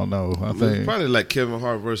 feet tall. No, I It's think. probably like Kevin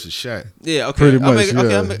Hart versus Shaq. Yeah, okay. Pretty much, I'm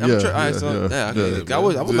yeah, sure. All right, so yeah. okay. I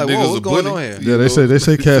was The like, niggas whoa, a what's going bully. on here? Yeah, they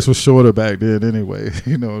say cats was shorter back then anyway.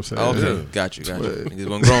 You know what I'm saying? Okay, Yeah. got you. Niggas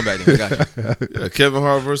wasn't grown back then. Got you. Yeah, Kevin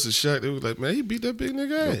Hart versus Shaq. They was like, man, he beat that big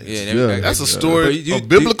nigga ass. Yeah, Yeah. That's a But story you- of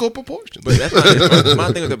biblical proportions. But that's not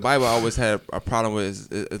my thing with the Bible. I always had a problem with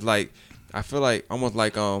is like I feel like almost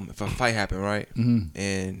like if a fight happened, right,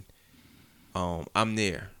 and I'm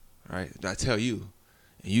there, right, and I tell you,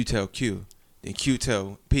 and you tell Q, then Q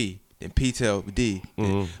tell P, then P tell D.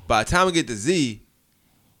 By the time we get to Z,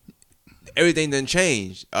 everything done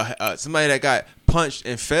changed. Somebody that got punched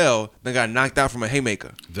and fell then got knocked out from a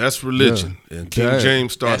haymaker. That's religion. And King That-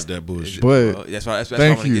 James started that bullshit. But That's why I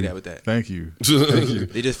thank want to you. get at with that. Thank you.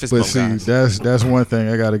 They just fist But bump see, guys. that's one thing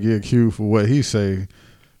I got to give Q for what he say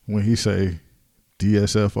when he say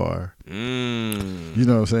DSFR. You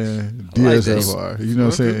know what I'm saying? I like that. DSFR. You know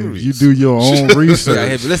what I'm Okay, saying? Reese. You do your own You got research.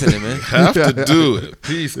 heavy listening, man. Have to do it.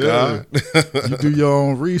 Peace, God. You do your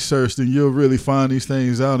own research, then you'll really find these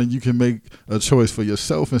things out, and you can make a choice for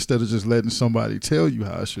yourself instead of just letting somebody tell you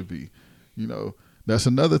how it should be. You know, that's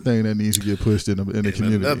another thing that needs to get pushed in the And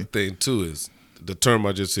community. another thing too is the term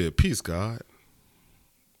I just said, peace, God.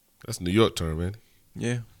 That's a New York term, man.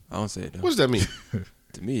 Yeah, I don't say it though. What does that mean?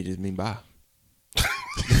 To me, it just mean bye.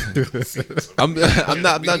 I'm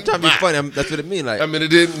not trying to be funny. That's what it means. Like, I mean, it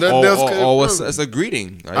didn't. Nothing else came or from it. it's a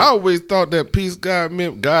greeting. Like, I always thought that peace, God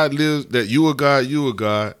meant God lives. That you are God, you are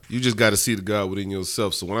God. You just got to see the God within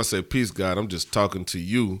yourself. So when I say peace, God, I'm just talking to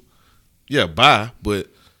you. Yeah, bye, but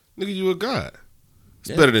nigga, you a God. It's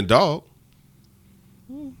Yeah. better than dog.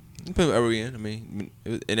 you put whatever in. I mean,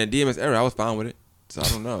 in the DMS era, I was fine with it. So I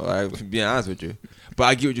don't know. Like, to be honest with you, but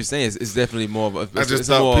I get what you're saying. It's definitely more of a. I just it's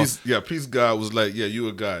thought more, peace. Yeah, peace, God was like, yeah, you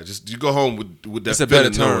a God. Just you go home with that. It's a better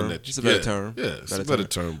feeling knowing term. that It's a better yeah, term. Yeah, it's a better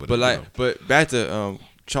term. But like, you know. but back to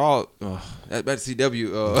Charles, back to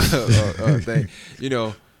CW thing. You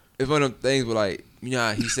know, it's one of them things where like, you know,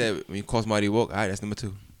 how he said when you call somebody woke, all right, that's number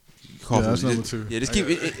 2. Yeah, that's number 2. Yeah, just keep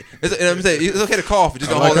it. I'm saying it's okay to cough, just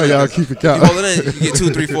I don't like hold how it in. y'all keep it If you count. hold it in, you get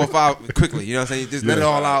 2, 3, 4, 5 quickly. You know what I'm saying? Just let it Yeah.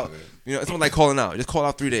 all out. You know, it's like calling out. Just call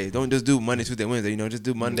out 3 days. Don't just do Monday, Tuesday, Wednesday. You know, just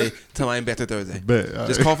do Monday till I ain't back to Thursday. Bet. All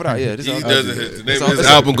Just right. cough it out. Yeah, just He all- doesn't. The name It's of all- his it's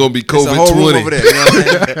album gonna be It's a whole COVID room 20. over there. You know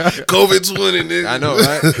what I'm saying? COVID 20, nigga. I know,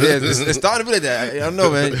 right? Yeah, it's starting to be like that. I don't know,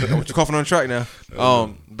 man. You're coughing on track now.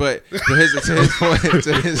 But to his point,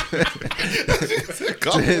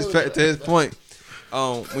 to his point,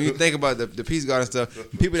 when you think about the peace garden stuff,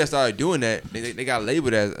 people that started doing that, they got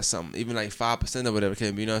labeled as something, even like 5% or whatever it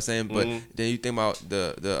can be. You know what I'm saying? But then you think about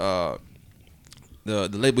the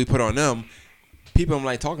label we put on them. People don't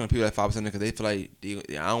like talking to people at 5% because they feel like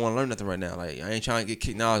I don't want to learn nothing right now. Like, I ain't trying to get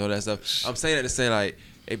kicked knowledge, all that stuff. I'm saying that to say, like,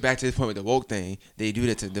 hey, back to this point with the woke thing, they do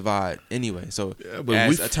that to divide anyway. So Yeah, but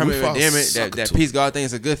as we- a term we of fall endearment, sucker that to peace God thing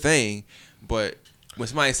is a good thing. But when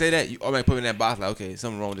somebody say that, you automatically put me in that box like, okay,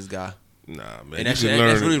 something wrong with this guy. Nah, man. And you that's- can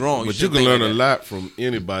that's learn, really wrong. You But you shouldn't can think learn like a that. lot from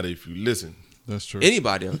anybody if you listen. That's true.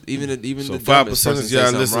 Anybody else, even So the 5% dumbest person is say y'all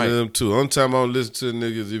something listen right. to them too. Only time I don't listen to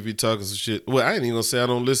niggas if he talking some shit. Well, I ain't even gonna say I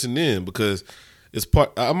don't listen in because it's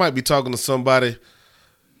part. I might be talking to somebody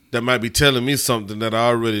that might be telling me something that I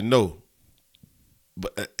already know.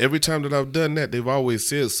 But every time that I've done that, they've always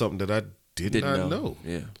said something that I did not know.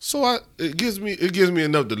 Yeah. So it gives me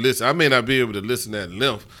enough to listen. I may not be able to listen at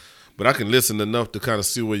length, but I can listen enough to kind of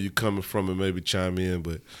see where you're coming from and maybe chime in.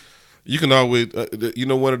 But you can always,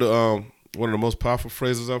 one of the most powerful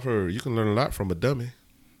phrases I've heard. You can learn a lot from a dummy,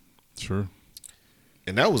 True.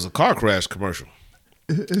 and that was a car crash commercial.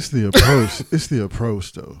 It's the approach. It's the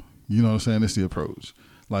approach, though. You know what I'm saying? It's the approach.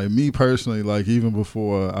 Like me personally, like even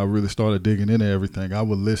before I really started digging into everything, I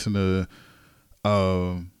would listen to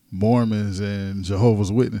Mormons and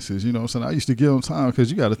Jehovah's Witnesses. You know what I'm saying? I used to give them time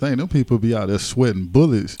because you got to think them people be out there sweating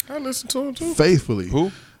bullets I listen to him too. faithfully.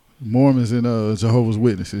 Who? Mormons and Jehovah's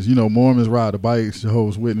Witnesses. You know, Mormons ride the bikes.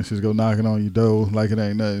 Jehovah's Witnesses go knocking on your door like it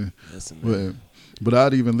ain't nothing. Listen, But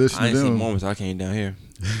I'd even listen I ain't to them. seen Mormons. I came down here.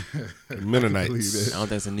 Mennonites. I don't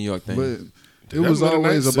think it's a New York thing. But it was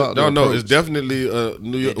always about the No, it's approach. definitely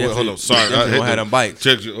New York. Yeah, Wait, hold on. Sorry, definitely don't have them bikes.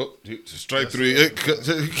 Check you. Oh, strike three.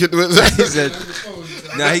 He said,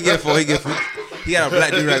 "Nah, he get four. He get four. He got a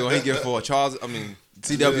black dude on. He get four. Charles, I mean,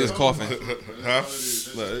 CW is coughing. Huh?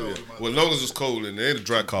 Well, as long as it's cold and it ain't a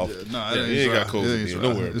dry cough. Nah, yeah, it you ain't got COVID. It ain't Yeah, dry.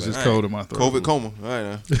 don't worry It's about just cold in my throat. COVID coma. All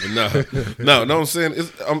right, No, I'm saying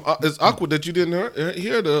it's awkward that you didn't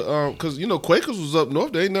hear the because you know Quakers was up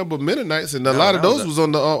north. They ain't nothing but Mennonites, and a lot of those was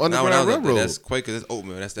on the Underground Railroad. That's Quaker. That's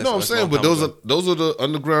oatmeal. That's no, I'm that's saying, long but time those ago. are the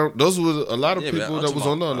underground. Those were a lot of Yeah, but people I'm that talking was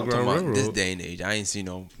on the about- I'm Underground talking about Railroad. This day and age, I ain't seen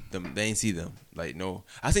them. They ain't see them. Like no,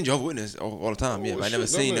 I seen Jehovah's Witness all the time. Yeah, but I never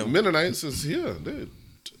seen them. Mennonites is here.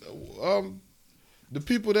 The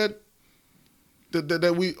people that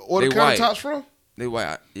we order They white. countertops from, They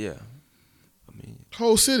white. Yeah, I mean,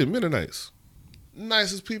 whole city Mennonites,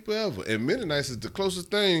 nicest people ever. And Mennonites is the closest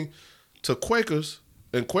thing to Quakers.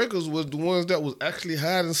 And Quakers was the ones that was actually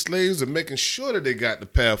hiding slaves and making sure that they got the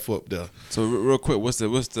path up there. so real quick, what's the I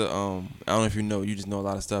don't know if you know. You just know a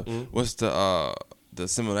lot of stuff. Mm-hmm. What's the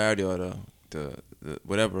similarity or the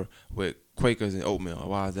whatever with Quakers and oatmeal?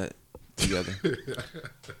 Why is that together?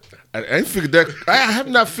 I ain't figured that. I have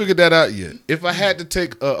not figured that out yet. If I had to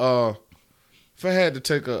take a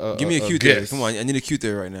Give me a Q guess. theory. Come on, I need a Q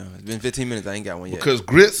theory right now. It's been 15 minutes. I ain't got one yet. Because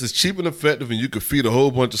grits is cheap and effective, and you could feed a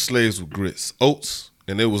whole bunch of slaves with grits, oats,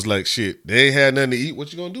 and it was like shit. They ain't had nothing to eat.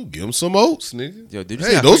 What you gonna do? Give them some oats, nigga. Yo, did you see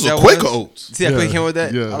Hey, how those quick are that Quaker was? oats. See how quick he came with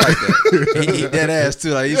that? Yeah. I like that. He eat that ass too.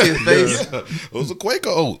 Like you see his face. Those are Quaker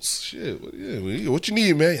oats. Shit. What you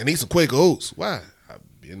need, man? I need some Quaker oats. Why?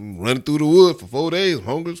 I've been running through the wood for 4 days. I'm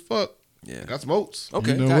hungry as fuck. Yeah. I got some oats.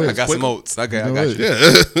 Okay, You know I what? got some Quaker- oats. Okay, You I know got what? you.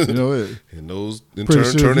 Yeah. You know what? And those in Pretty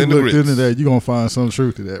turn sure turn if you into looked grits. into that, you're going to find some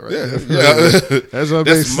truth to that, right? Yeah, there. yeah. That's what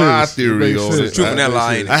That's makes my sense. theory It makes on sense. it. Truth in that It lie,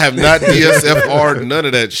 makes ain't I have not DSFR'd none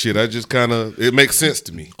of that shit. I just kind of, it makes sense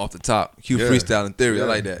to me. Off the top, Q Yeah. freestyle in theory. I Yeah.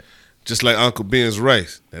 like that. Just like Uncle Ben's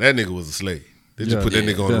rice. Now that nigga was a slave. They just Yeah. put that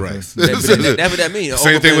Yeah, nigga on the definitely. rice. That's what that means.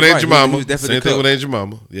 Same thing with Aunt Jemima. He was definitely Same thing cooked. with Aunt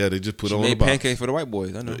Jemima. Yeah, they just put She on the made box. pancakes for the white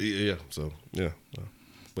boys. I know. Yeah. So yeah.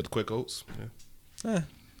 But the Quaker oats. Yeah.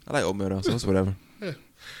 I like oatmeal though, so it's whatever.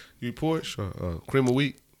 You porridge, cream of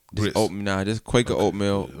wheat, grits. Just Quaker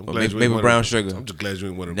oatmeal, I'm or glad you ain't maybe one brown of- sugar. I'm just glad you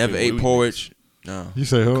ain't one of them Never cream of ate wheat porridge. No. You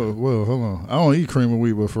say, hold on. I don't eat cream of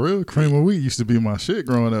wheat, but for real, cream of wheat used to be my shit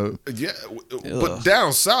growing up. niggas. Yeah, Ugh. but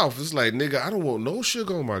down south, it's like, nigga, I don't want no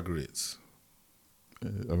sugar on my grits.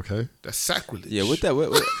 Okay. That's sacrilege. Yeah, what that?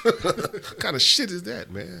 What kind of shit is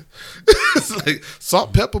that, man? It's like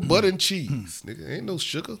salt, pepper, butter, and cheese. Nigga, ain't no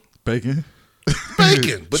sugar. Bacon.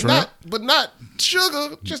 Bacon, but Shrimp. not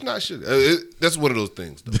sugar. Just not sugar. That's one of those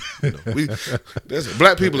things. Though. You know,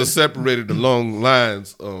 black people are separated along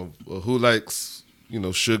lines of who likes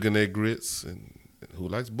sugar in their grits and who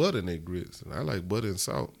likes butter in their grits. And I like butter and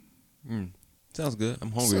salt. Sounds good.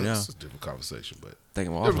 I'm hungry So now. it's a different conversation, but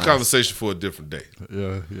Thinking about different conversation for a different day.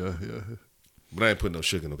 Yeah. But I ain't putting no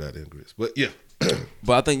sugar in no goddamn grits. But yeah,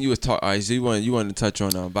 But I think you was talking. All right, so you wanted to touch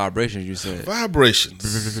on vibrations. You said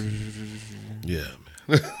vibrations. Yeah,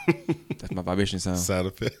 man. that's my vibration sound. Side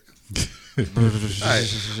effect. All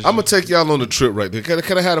right, I'm gonna take y'all on the trip right there.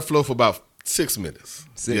 Can I have the flow for about 6 minutes?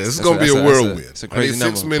 6? Yeah, this is That's gonna be a whirlwind. It's a I crazy need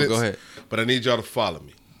number. 6 but minutes. Go ahead. But I need y'all to follow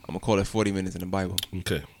me. I'm gonna call it 40 minutes in the Bible.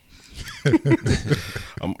 Okay.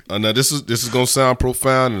 Now this is gonna sound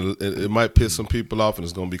profound and it might piss some people off and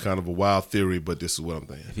it's gonna be kind of a wild theory, but this is what I'm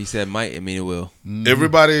thinking. If he said might, it mean it will.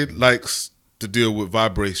 Everybody likes to deal with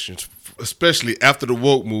vibrations, especially after the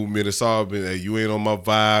woke movement. It's all been, hey, you ain't on my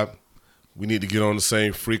vibe. We need to get on the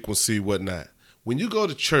same frequency, whatnot. When you go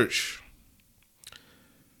to church,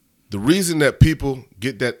 the reason that people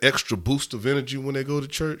get that extra boost of energy when they go to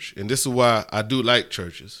church, and this is why I do like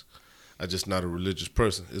churches, I'm just not a religious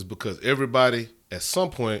person, is because everybody at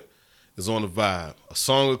some point is on a vibe. A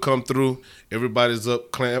song will come through, everybody's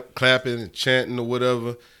up clapping and chanting or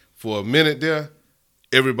whatever. For a minute there,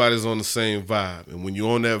 everybody's on the same vibe. And when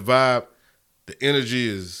you're on that vibe, the energy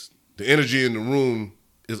in the room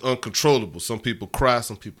is uncontrollable. Some people cry,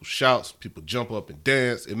 some people shout, some people jump up and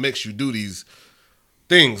dance. It makes you do these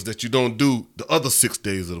things that you don't do the other 6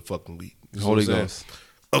 days of the fucking week. You know Holy what I'm Ghost.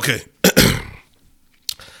 saying? Okay.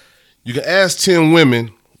 You can ask 10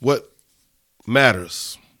 women what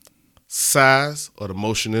matters, size or the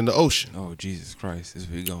motion in the ocean. Oh Jesus Christ! This is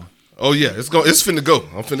where we going. Oh yeah, it's finna go.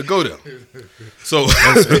 I'm finna go there. So,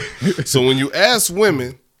 so when you ask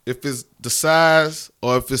women if it's the size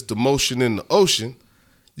or if it's the motion in the ocean,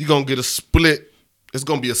 you're gonna get a split. It's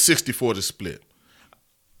gonna be a 60-40 split.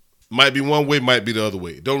 Might be one way, might be the other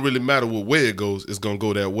way. It don't really matter what way it goes. It's gonna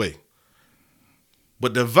go that way.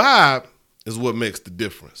 But the vibe is what makes the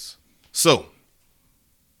difference. So,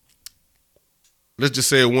 let's just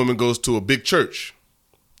say a woman goes to a big church.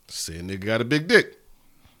 Say a nigga got a big dick.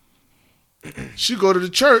 She go to the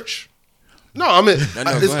church. No, I mean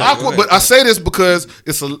it's awkward, but I say this because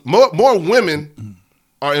it's more women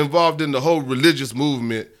are involved in the whole religious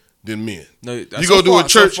movement than men. No, you go to a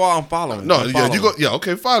church. So far, I'm following. No, yeah, you go. Yeah,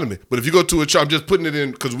 okay, follow me. But if you go to a church, I'm just putting it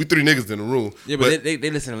in because we 3 niggas in the room. Yeah, but they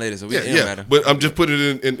listen later, so it don't matter. But I'm just putting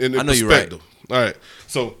it in I know perspective. You're right. All right,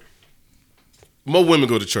 so more women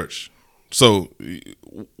go to church. So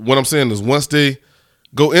what I'm saying is, once they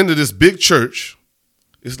go into this big church,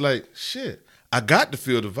 it's like shit. I got to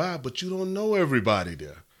feel the vibe, but you don't know everybody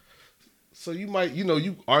there. So you might,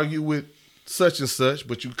 you argue with such and such,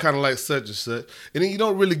 but you kind of like such and such. And then you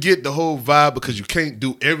don't really get the whole vibe because you can't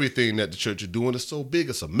do everything that the church is doing. It's so big.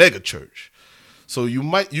 It's a mega church. So you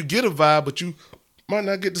get a vibe, but you might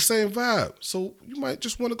not get the same vibe. So you might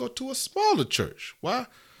just want to go to a smaller church. Why?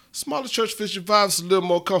 Smaller church fits your vibe. It's a little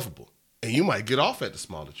more comfortable. And you might get off at the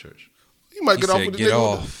smaller church. You might get off with a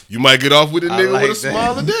nigga. You might get off with a nigga with a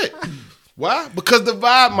smaller dick. Why? Because the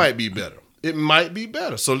vibe might be better. It might be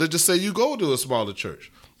better. So let's just say you go to a smaller church.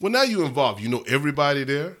 Well, now you're involved. You know everybody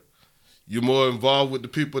there. You're more involved with the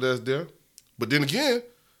people that's there. But then again,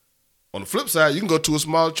 on the flip side, you can go to a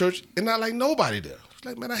smaller church and not like nobody there. It's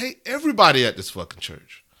like, man, I hate everybody at this fucking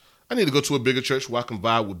church. I need to go to a bigger church where I can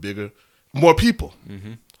vibe with more people.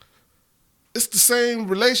 Mm-hmm. It's the same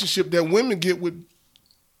relationship that women get with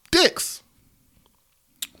dicks.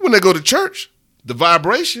 When they go to church, the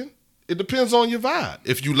vibration, it depends on your vibe.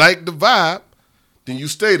 If you like the vibe, then you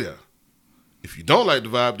stay there. If you don't like the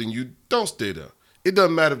vibe, then you don't stay there. It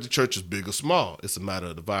doesn't matter if the church is big or small. It's a matter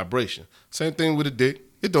of the vibration. Same thing with a dick.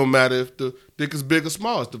 It don't matter if the dick is big or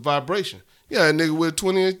small. It's the vibration. Yeah, a nigga with a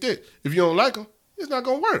 20-inch dick. If you don't like him, it's not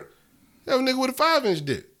going to work. You have a nigga with a 5-inch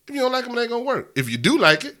dick. If you don't like him, it ain't going to work. If you do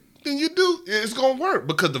like it, then you do. It's going to work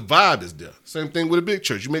because the vibe is there. Same thing with a big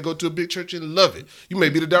church. You may go to a big church and love it. You may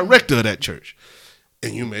be the director of that church,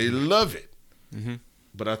 and you may love it. Mm-hmm.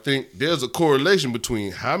 But I think there's a correlation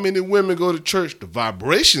between how many women go to church, the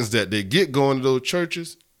vibrations that they get going to those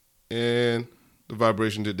churches, and the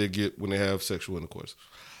vibration that they get when they have sexual intercourse.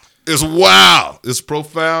 It's wild. It's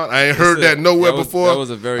profound. I ain't heard that nowhere before. That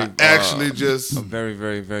was a very very,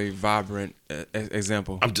 very, very vibrant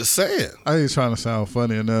example. I'm just saying. I ain't trying to sound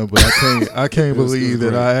funny enough, but I can't believe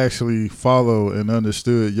that I actually follow and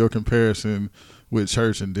understood your comparison with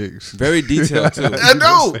church and dicks. Very detailed too. I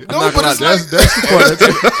know. No, but that's the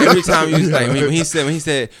point. Every time you like when he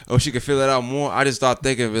said, "Oh, she could fill it out more," I just start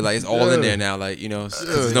thinking of it like it's all in there now. Like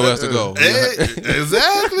there's nowhere else to go.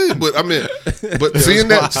 Exactly. But I mean, seeing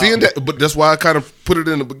that, but that's why I kind of put it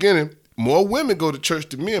in the beginning. More women go to church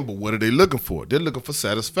than men, but what are they looking for? They're looking for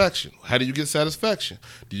satisfaction. How do you get satisfaction?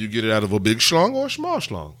 Do you get it out of a big schlong or a small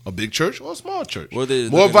schlong? A big church or a small church?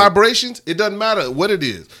 More vibrations? It doesn't matter what it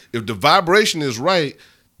is. If the vibration is right,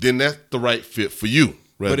 then that's the right fit for you.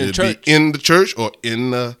 Whether it be in the church or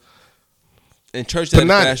in the... In church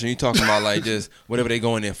satisfaction, you're talking about like just whatever they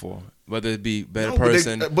going there for. Whether it be better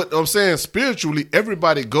person. But I'm saying spiritually,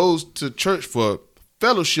 everybody goes to church for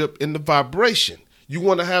fellowship in the vibration. You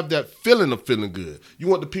want to have that feeling of feeling good. You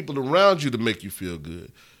want the people around you to make you feel good.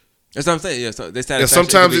 That's what I'm saying. Yeah, so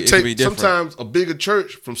sometimes a bigger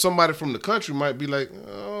church from somebody from the country might be like,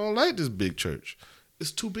 I don't like this big church.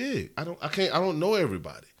 It's too big. I don't know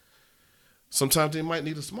everybody. Sometimes they might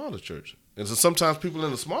need a smaller church. And so sometimes people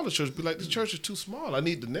in the smaller church be like, this church is too small. I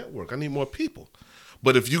need the network. I need more people.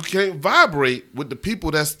 But if you can't vibrate with the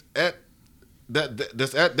people that's at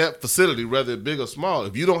that facility, whether it's big or small,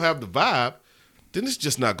 if you don't have the vibe, then it's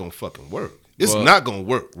just not going to fucking work. It's not going to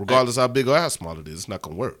work. Regardless how big or how small it is, it's not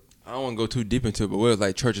going to work. I don't want to go too deep into it, but what if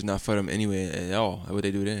like church is not for them anyway at all? What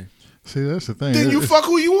they do then? See, that's the thing. Then you fuck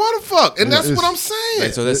who you want to fuck, and that's what I'm saying.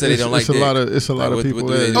 Like, so they say they don't like that. It's a lot of people.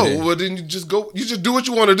 Well, then you just go. You just do what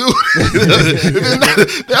you want to do.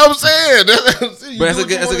 That's what I'm saying. But that's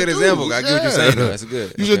a good example. I get what you're saying. That's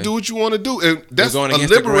good. You just do what you want to do, and that's going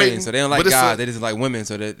against the grain. So they don't like God. They just like women.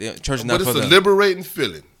 So that church is not for them. But it's a liberating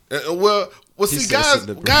feeling. Well, see, guys,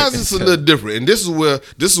 it's a little different, and this is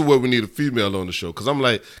where we need a female on the show, because I'm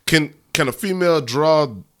like, can a female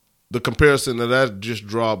draw the comparison that I just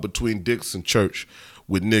draw between dicks and church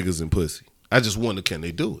with niggas and pussy? I just wonder, can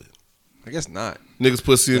they do it? I guess not. Niggas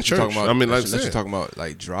pussy in Unless you're church. talking about- I mean, like I unless you're said. talking about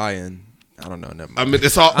like dry and I don't know. Never I mind. mean,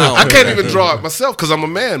 it's all. I can't even draw it myself because I'm a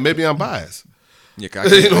man. Maybe I'm biased. Yeah,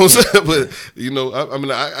 'cause I You can't- know what I'm saying? But you know, I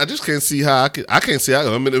mean, I just can't see how I can't see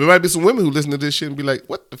how. I mean, there might be some women who listen to this shit and be like,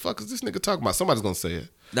 "What the fuck is this nigga talking about?" Somebody's gonna say it.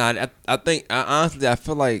 Nah, I think honestly, I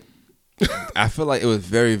feel like it was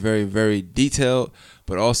very, very, very detailed,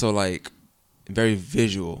 but also like very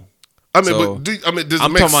visual. I mean, So, but does it I'm make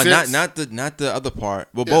talking about sense? not the other part,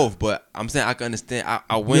 well, Yeah. both. But I'm saying I can understand.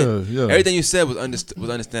 I went. Yeah. Everything you said was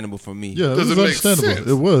understandable for me. Yeah, it Does was it make understandable. sense?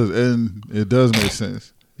 It was, and it does make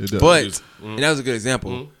sense. It does. But and that was a good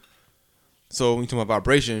example. Mhm. So when you talk about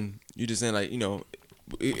vibration, you just saying like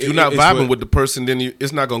If you're not vibing with the person, then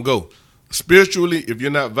it's not gonna go. Spiritually, if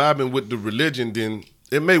you're not vibing with the religion, then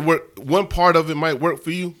it may work. One part of it might work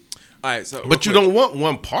for you, All right, so but you don't want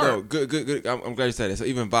one part. No, good. I'm glad you said that. So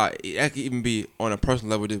even vibe, that could even be on a personal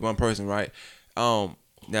level with this one person, right?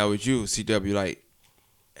 Now with you, CW, like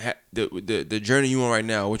the journey you on right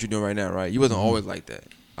now, what you're doing right now, right? You wasn't always like that.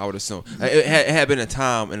 I would assume like, it had been a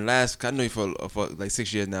time in the last. I know you for like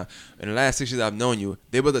 6 years now. In the last 6 years I've known you,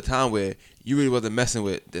 there was a time where you really wasn't messing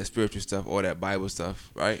with that spiritual stuff or that Bible stuff,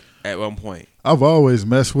 right? At one point, I've always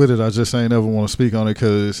messed with it. I just ain't ever want to speak on it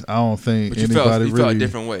because I don't think but you anybody felt really. a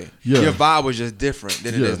different way. Yeah. Your vibe was just different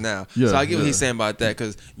than it Yeah. is now. Yeah. So I get what Yeah. he's saying about that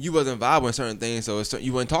because you wasn't vibing with certain things, so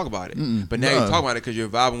you wouldn't talk about it. But now Nah. you're talking about it because you're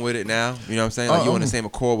vibing with it now. You know what I'm saying? Like you're on the same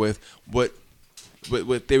accord with what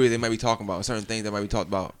theories they might be talking about, certain things that might be talked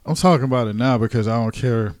about. I'm talking about it now because I don't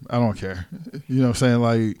care. I don't care. You know what I'm saying?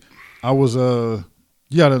 Like I was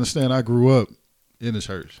you gotta understand I grew up in the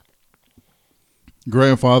church.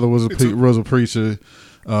 Grandfather was a preacher.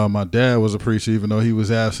 My dad was a preacher, even though he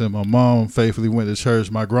was absent. My mom faithfully went to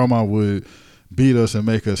church. My grandma would beat us and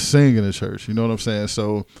make us sing in the church. You know what I'm saying?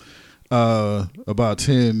 So about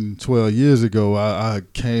 10, 12 years ago, I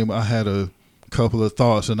had a couple of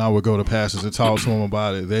thoughts and I would go to pastors and talk to them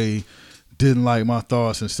about it. They didn't like my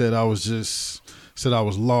thoughts and said I was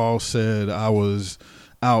lost, said I was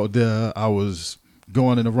out there, I was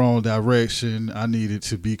going in the wrong direction, I needed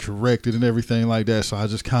to be corrected and everything like that. So I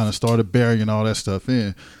just kind of started burying all that stuff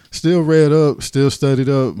in. Still read up, still studied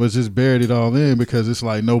up, but just buried it all in because it's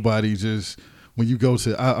like nobody just, when you go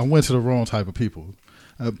to, I went to the wrong type of people.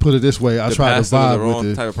 Put it this way, I The tried to pastor was vibe the wrong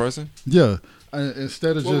with it. type of person. Yeah.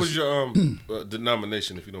 Instead of What just, was your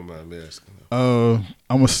denomination, if you don't mind me asking? I'm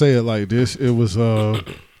gonna say it like this. It was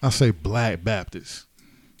I say Black Baptist.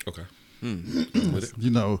 Okay, Hmm.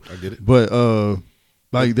 You know, I get it. but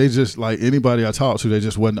like they just like anybody I talked to, they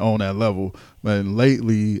just wasn't on that level. And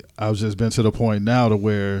lately, I've just been to the point now to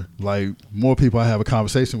where like more people I have a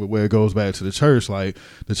conversation with, where it goes back to the church. Like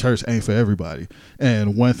the church ain't for everybody.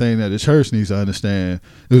 And one thing that the church needs to understand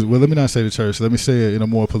is, well, let me not say the church. Let me say it in a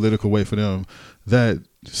more political way for them. That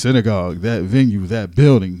synagogue, that venue, that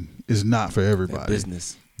building is not for everybody. That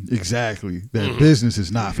business. Exactly. That business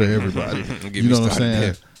is not for everybody. Get You me know what I'm started saying?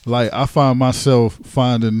 there. Like I find myself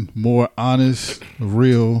finding more honest,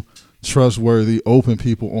 real, trustworthy, open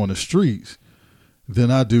people on the streets than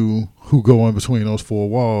I do who go in between those four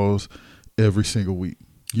walls every single week.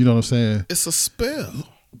 You know what I'm saying? It's a spell.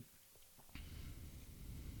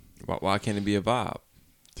 Why can't it be a vibe?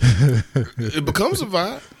 It becomes a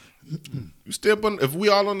vibe. You step on. If we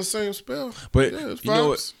all on the same spell, But yeah, it's you know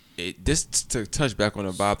what? vibes. Just to touch back on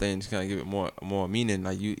the vibe thing, just kind of give it more meaning.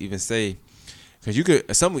 Like you even say, because you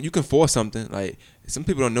can force something. Like some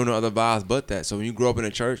people don't know no other vibes but that. So when you grow up in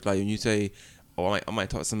a church, like when you say, "Oh, I might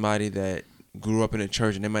talk to somebody that grew up in a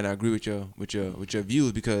church and they might not agree with your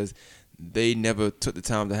views because they never took the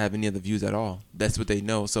time to have any other views at all. That's what they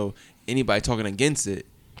know. So anybody talking against it,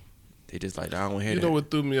 they just like, I don't want to hear You that. know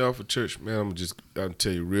what threw me off of church, man? I'll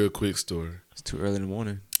tell you a real quick story. It's too early in the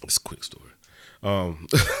morning. It's a quick story. Oh,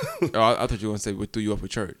 I thought you were going to say what threw you off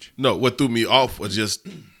with church. No, what threw me off was just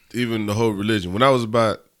even the whole religion. When I was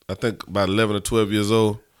about 11 or 12 years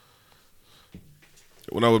old.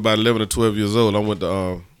 When I was about 11 or 12 years old, I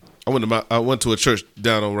went to a church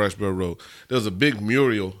down on Riceboro Road. There was a big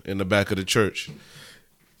mural in the back of the church.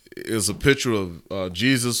 It was a picture of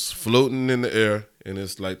Jesus floating in the air, and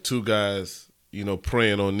it's like two guys,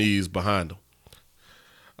 praying on knees behind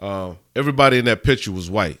them. Everybody in that picture was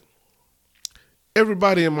white.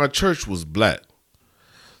 Everybody in my church was black.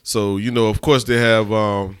 So, of course they have,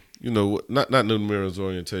 not New Mirrors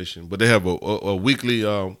orientation, but they have a weekly,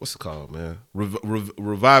 what's it called, man?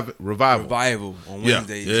 Revival. Revival on Yeah,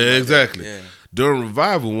 Wednesdays. yeah, exactly. Yeah. During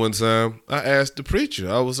revival one time, I asked the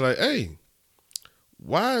preacher, I was like, hey,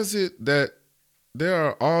 why is it that there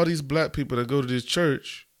are all these black people that go to this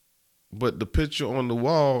church, but the picture on the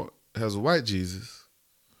wall has a white Jesus?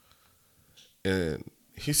 And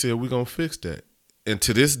He said, we're going to fix that. And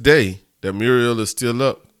to this day, that mural is still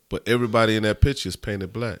up, but everybody in that picture is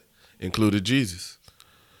painted black, including Jesus.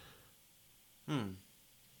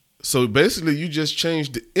 So basically, you just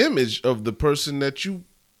changed the image of the person that you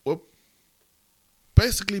were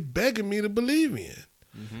basically begging me to believe in.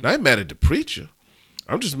 Now, I ain't mad at the preacher.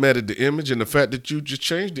 I'm just mad at the image and the fact that you just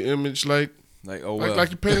changed the image like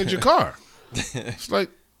you painted your car. It's like,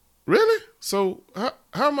 really? So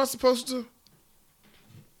how am I supposed to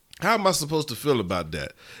feel about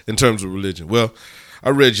that in terms of religion? Well, I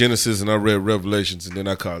read Genesis and I read Revelations, and then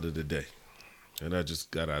I called it a day. And I just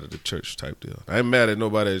got out of the church type deal. I ain't mad at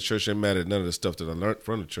nobody at the church. I ain't mad at none of the stuff that I learned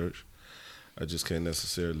from the church. I just can't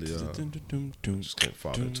necessarily just can't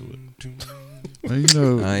fall into it. Well, you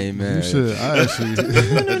know, I ain't mad. I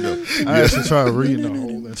actually tried reading the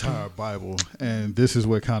whole entire Bible, and this is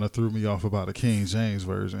what kind of threw me off about the King James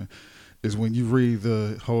version. Is when you read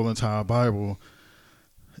the whole entire Bible,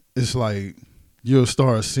 it's like you'll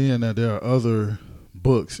start seeing that there are other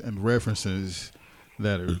books and references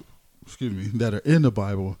that are in the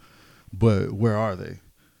Bible, but where are they?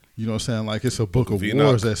 You know what I'm saying? Like, it's a book of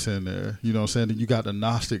wars that's in there. You know what I'm saying? Then you got the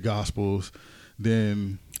Gnostic Gospels.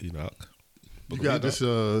 Then Enoch. You got this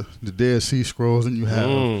the Dead Sea Scrolls, and you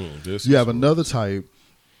have another type.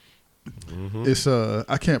 It's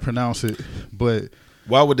I can't pronounce it, but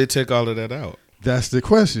why would they take all of that out? That's the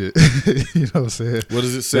question. You know what I'm saying? What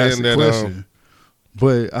is it saying that question.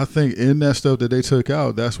 But I think in that stuff that they took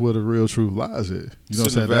out, that's where the real truth lies at. You know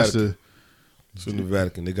what I'm saying? It's in the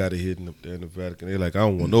Vatican. They got it hidden up there in the Vatican. They're like, I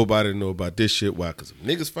don't want nobody to know about this shit. Why? Because if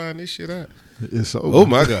niggas find this shit out. It's over. Oh,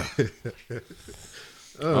 my God.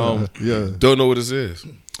 Yeah. Don't know what it is.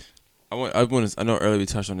 I know earlier we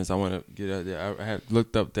touched on this. I want to get out there. I had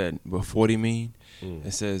looked up what 40 mean.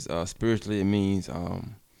 It says spiritually it means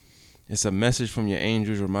it's a message from your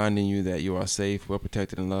angels reminding you that you are safe, well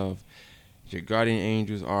protected, and loved. Your guardian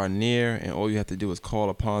angels are near, and all you have to do is call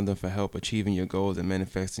upon them for help achieving your goals and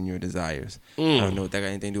manifesting your desires. I don't know if that got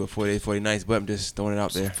anything to do with 40 days, 40 nights, but I'm just throwing it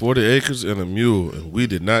out there. 40 acres and a mule, and we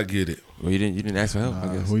did not get it. Well, you didn't ask for help,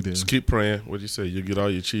 I guess. We did. Just keep praying. What do you say? You get all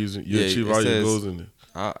your achieve all your goals in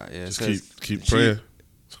there. Just keep praying.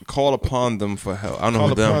 Call upon them for help. I don't know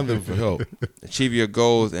Call them. upon them for help. Achieve your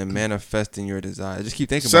goals and manifesting your desires. Just keep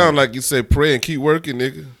thinking Sound about it. like you say pray and keep working,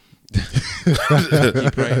 nigga.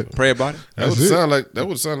 Keep praying. Pray about it. That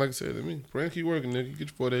would sound like it said to me. Pray and keep working, nigga. You get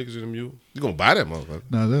your 40 acres and a mule. You gonna buy that motherfucker.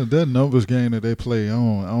 Now that numbers game that they play, I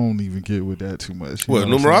don't even get with that too much. What,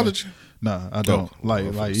 numerology? Nah, I don't. Like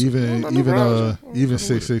even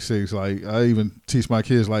 666. Like, I even teach my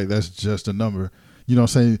kids like that's just a number. You know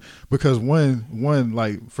what I'm saying? Because one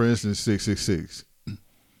like, for instance, 666.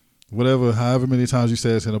 Whatever, however many times you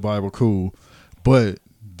say it's in the Bible, cool. But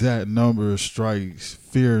that number strikes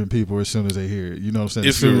fear in people as soon as they hear it. You know what I'm saying?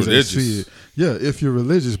 If you're religious. Yeah, if you're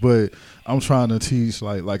religious. But I'm trying to teach,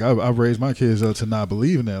 like I've raised my kids up to not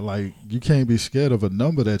believe in that. Like, you can't be scared of a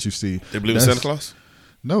number that you see. They believe in Santa Claus?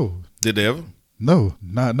 No. Did they ever? No,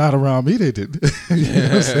 not around me. They did.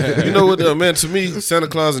 You know what, man? To me, Santa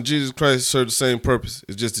Claus and Jesus Christ serve the same purpose.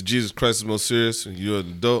 It's just that Jesus Christ is more serious when you're an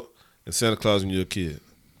adult, and Santa Claus when you're a kid.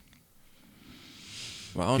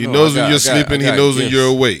 Well, he knows when you're sleeping. He knows when you're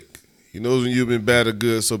awake. He knows when you've been bad or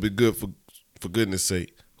good. So be good for goodness'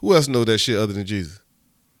 sake. Who else knows that shit other than Jesus?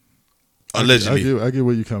 Allegedly, I get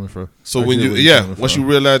where you're coming from. So once you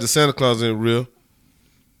realize that Santa Claus ain't real,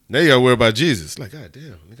 now you gotta worry about Jesus. Like, God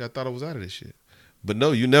damn, nigga, I thought I was out of this shit. But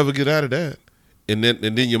no, you never get out of that. And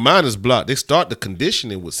then your mind is blocked. They start the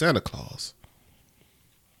conditioning with Santa Claus.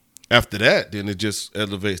 After that, then it just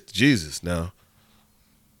elevates to Jesus. Now,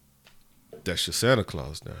 that's your Santa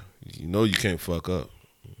Claus now. You know you can't fuck up.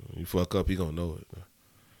 You fuck up, he gonna know it.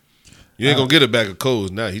 You ain't gonna get a bag of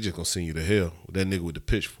coals now. He just gonna send you to hell with that nigga with the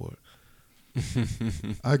pitchfork.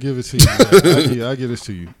 I give it to you. I give this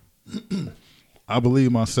to you. I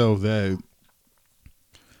believe myself that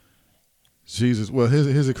Jesus. Well,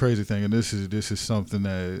 here's a crazy thing, and this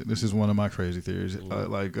is one of my crazy theories.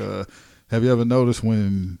 Have you ever noticed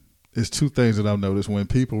when it's two things that I've noticed when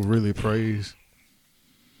people really praise,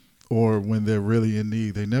 or when they're really in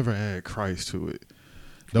need, they never add Christ to it.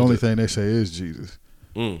 The only thing they say is Jesus.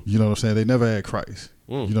 You know what I'm saying? They never add Christ.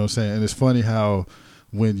 You know what I'm saying? And it's funny how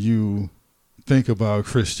when you think about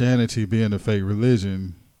Christianity being a fake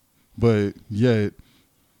religion, but yet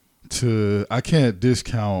I can't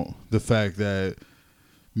discount the fact that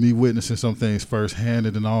me witnessing some things firsthand,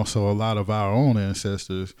 and then also a lot of our own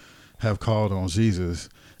ancestors have called on Jesus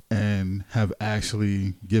and have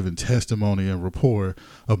actually given testimony and rapport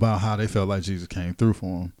about how they felt like Jesus came through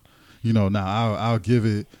for them. Now I'll give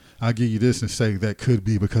you this and say that could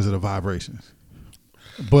be because of the vibrations.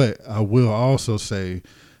 But I will also say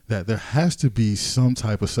that there has to be some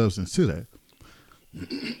type of substance to that.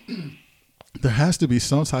 There has to be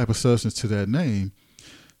some type of substance to that name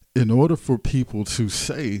in order for people to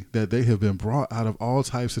say that they have been brought out of all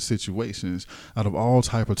types of situations, out of all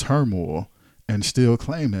type of turmoil, and still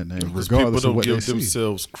claim that name, Because regardless people of what don't they give see.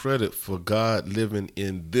 themselves credit for God living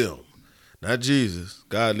in them, not Jesus.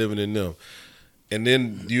 God living in them, and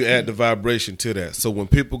then you add the vibration to that. So when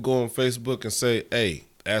people go on Facebook and say, "Hey,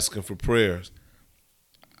 asking for prayers,"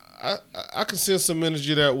 I can send some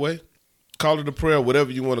energy that way. Call it a prayer, whatever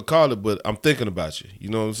you want to call it, but I'm thinking about you. You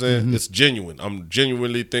know what I'm saying? Mm-hmm. It's genuine. I'm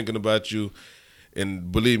genuinely thinking about you,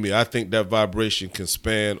 and believe me, I think that vibration can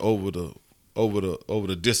span over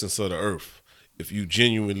the distance of the earth if you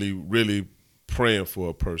genuinely really praying for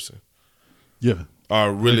a person. Yeah.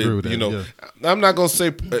 Or really, agree with that, you know, yeah. I'm not gonna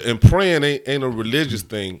say and praying ain't a religious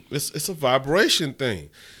thing. It's a vibration thing.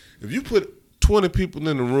 If you put 20 people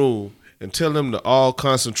in the room and tell them to all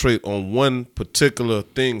concentrate on one particular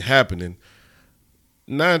thing happening,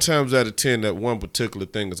 9 times out of 10 that one particular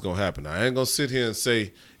thing is gonna happen. I ain't gonna sit here and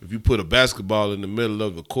say if you put a basketball in the middle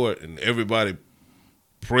of the court and everybody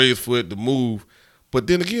prays for it to move, but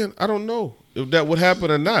then again, I don't know if that would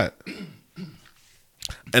happen or not.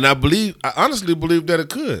 And I honestly believe that it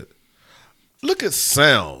could. Look at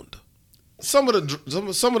sound. Some of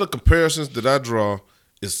the comparisons that I draw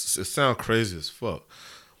it sound crazy as fuck.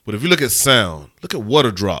 But if you look at sound, look at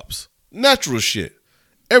water drops. Natural shit.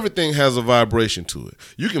 Everything has a vibration to it.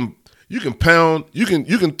 You can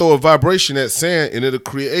throw a vibration at sand and it'll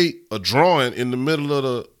create a drawing in the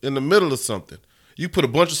middle of something. You put a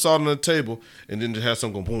bunch of salt on the table and then just have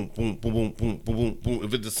something go boom, boom, boom, boom, boom, boom, boom, boom.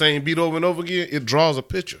 If it's the same beat over and over again, it draws a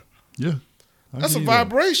picture. Yeah. That's a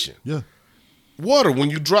vibration. Yeah. Water,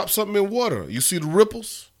 when you drop something in water, you see the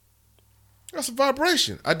ripples? That's a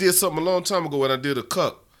vibration. I did something a long time ago when I did a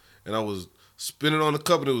cup and I was spinning on the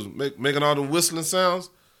cup and it was making all the whistling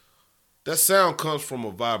sounds. That sound comes from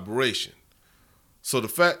a vibration. So the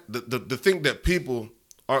fact, the thing that people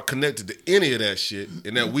aren't connected to any of that shit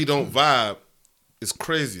and that we don't vibe is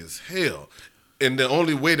crazy as hell. And the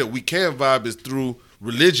only way that we can vibe is through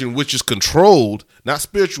religion, which is controlled, not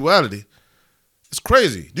spirituality. It's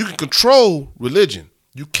crazy. You can control religion.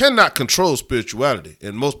 You cannot control spirituality,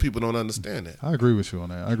 and most people don't understand that. I agree with you on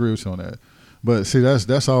that. But see,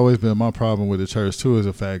 that's always been my problem with the church too, is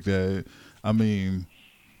the fact that, I mean,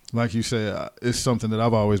 like you said, it's something that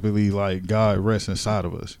I've always believed, like God rests inside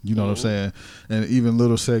of us. You know what I'm saying? And even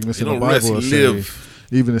little segments in the Bible will say,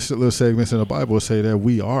 even the little segments in the Bible say that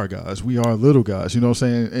we are gods. We are little gods. You know what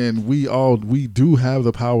I'm saying? And we do have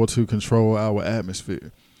the power to control our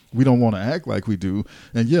atmosphere. We don't want to act like we do.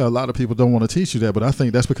 And yeah, a lot of people don't want to teach you that, but I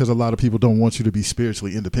think that's because a lot of people don't want you to be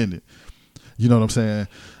spiritually independent. You know what I'm saying?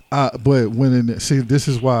 But this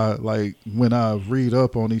is why, like, when I read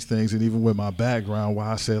up on these things, and even with my background,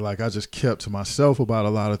 why I said, like, I just kept to myself about a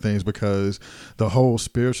lot of things, because the whole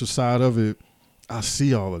spiritual side of it, I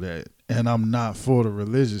see all of that, and I'm not for the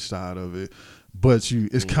religious side of it. But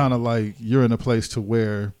it's kind of like you're in a place to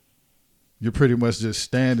where you're pretty much just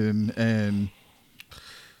standing and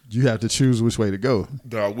you have to choose which way to go.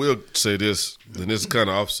 I will say this, and this is kind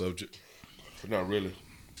of off subject, but not really.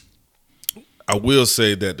 I will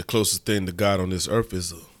say that the closest thing to God on this earth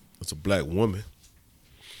is a black woman.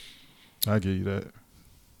 I give you that.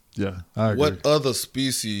 Yeah, I agree. What other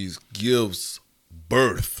species gives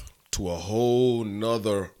birth to a whole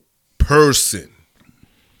nother person?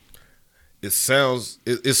 It's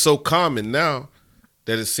so common now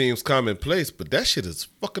that it seems commonplace, but that shit is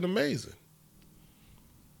fucking amazing.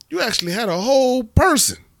 You actually had a whole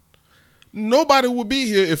person. Nobody would be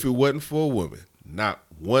here if it wasn't for a woman. Not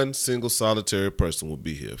one single solitary person would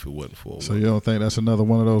be here if it wasn't for a woman. So you don't think that's another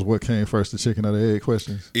one of those what came first, the chicken or the egg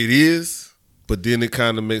questions? It is, but then it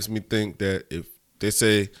kind of makes me think that if they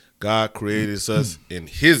say God created us in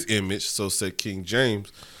his image, so said King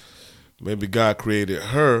James, maybe God created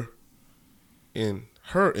her in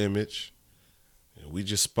her image, and we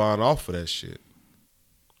just spawned off of that shit.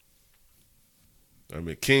 I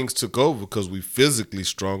mean, kings took over because we physically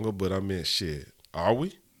stronger, but I mean, shit, are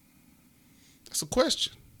we? That's a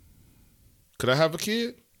question. Could I have a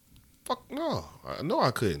kid? Fuck no. I know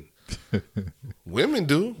I couldn't. Women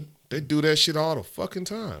do. They do that shit all the fucking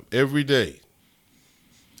time, every day.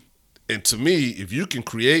 And to me, if you can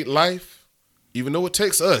create life, even though it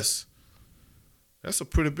takes us, that's a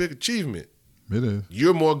pretty big achievement. It is.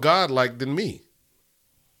 You're more godlike than me.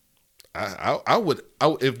 If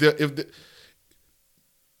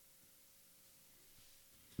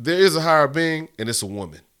there is a higher being and it's a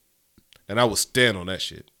woman, and I would stand on that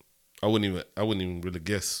shit. I wouldn't even really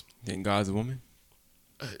guess. Think God's a woman?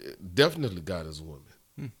 Definitely God is a woman.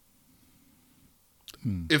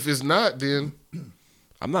 If it's not, then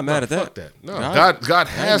I'm not mad at that. fuck that. No, God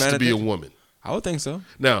has to be a woman. I would think so.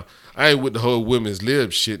 Now, I ain't with the whole women's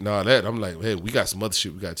lib shit and all that. I'm like, hey, we got some other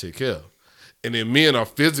shit we got to take care of. And then men are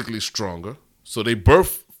physically stronger, so they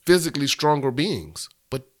birth physically stronger beings.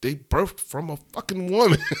 But they birthed from a fucking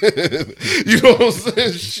woman. You know what I'm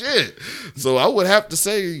saying? Shit. So I would have to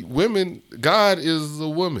say women, God is a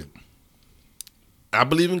woman. I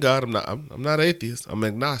believe in God. I'm not atheist. I'm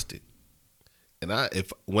agnostic. And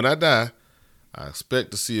when I die, I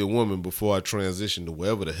expect to see a woman before I transition to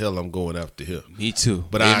wherever the hell I'm going after here. Me too.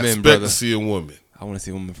 But I expect to see a woman. I want to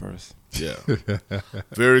see a woman first. Yeah.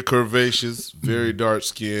 Very curvaceous, very dark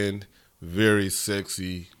skinned, very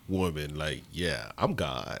sexy woman. Like, yeah, I'm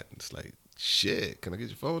God. It's like, shit, can I get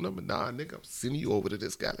your phone number? Nah, nigga, I'm sending you over to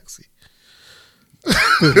this galaxy.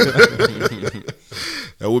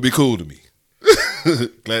 That would be cool to me.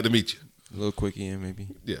 Glad to meet you. A little quickie in, maybe.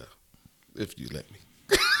 Yeah, if you let me.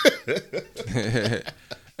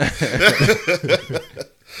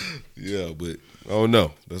 Yeah, but I don't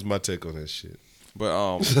know. That's my take on that shit.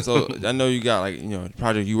 But so I know you got the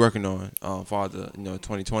project you working on for the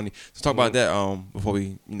 2020. So talk about that before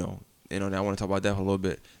we end on that. I want to talk about that for a little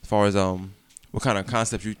bit as far as what kind of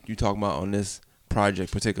concepts you talking about on this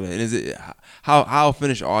project particularly, and is it how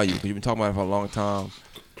finished are you? Because you've been talking about it for a long time.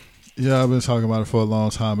 Yeah, I've been talking about it for a long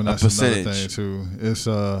time, and that's another percentage. thing too. It's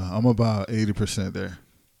I'm about 80% there.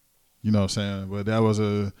 You know what I'm saying? But that was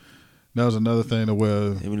another thing to where.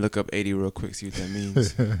 Let me look up 80 real quick, see what that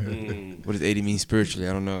means. What does 80 mean spiritually?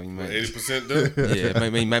 I don't know. You might 80% done? Yeah,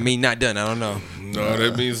 it might mean not done. I don't know. No,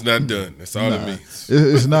 that means not done. That's all it means.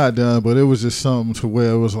 It's not done, but it was just something to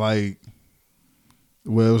where it was like,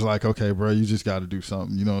 okay, bro, you just got to do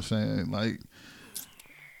something. You know what I'm saying? Like,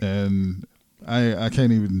 and I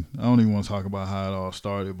don't even want to talk about how it all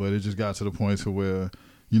started, but it just got to the point to where,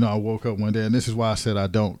 I woke up one day, and this is why I said I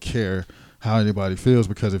don't care how anybody feels,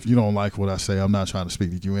 because if you don't like what I say, I'm not trying to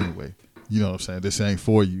speak to you anyway. You know what I'm saying? This ain't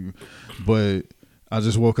for you. But I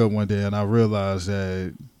just woke up one day and I realized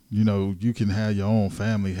that, you can have your own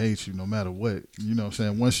family hate you no matter what. You know what I'm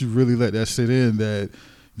saying? Once you really let that sit in, that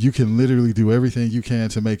you can literally do everything you can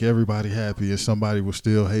to make everybody happy and somebody will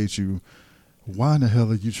still hate you. Why in the hell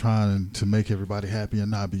are you trying to make everybody happy and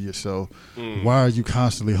not be yourself? Why are you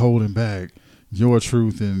constantly holding back your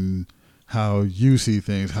truth and how you see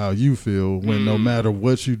things, how you feel, when no matter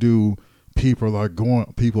what you do, people are going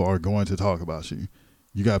to talk about you.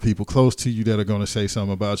 You got people close to you that are going to say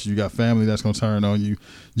something about you. You got family that's going to turn on you.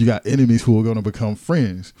 You got enemies who are going to become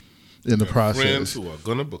friends in the process. Friends who are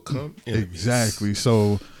going to become enemies. Exactly.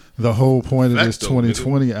 So the whole point of this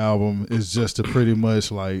 2020 album is just to pretty much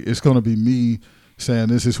it's going to be me saying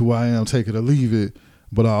this is who I am, take it or leave it.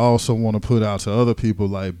 But I also want to put out to other people,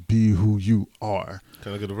 be who you are.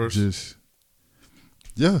 Can I get a verse?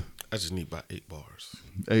 Yeah. I just need about 8 bars.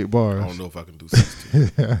 8 bars. I don't know if I can do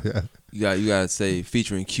 16. You got to say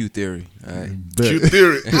featuring Q Theory. All right. Q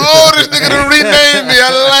Theory. Oh, this nigga done renamed me.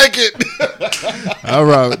 I like it. All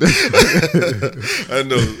right. I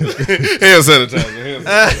know. Hand sanitizer.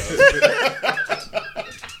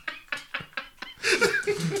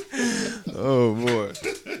 Oh boy.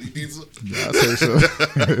 Yeah, I say so.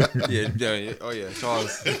 yeah. Oh yeah,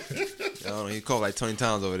 Charles. I don't know. He coughed like 20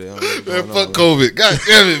 times over there. Man, fuck COVID. God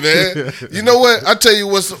damn it, man. You know what? I tell you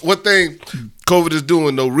what thing COVID is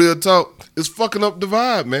doing though. Real talk, it's fucking up the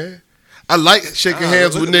vibe, man. I like shaking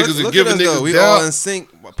hands with niggas and giving niggas we all in sync,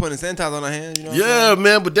 putting sanitizer on our hands. You know what I'm saying?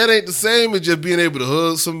 Man, but that ain't the same as just being able to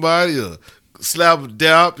hug somebody or slap a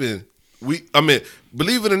dap. And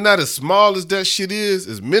believe it or not, as small as that shit is,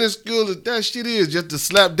 as minuscule as that shit is, just to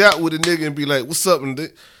slap dap with a nigga and be like, "What's up?"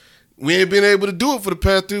 And we ain't been able to do it for the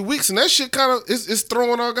past 3 weeks, and that shit kind of it's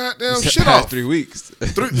throwing our goddamn shit off. 3 weeks.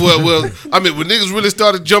 Well, when niggas really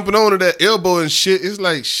started jumping on to that elbow and shit, it's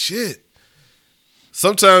like shit.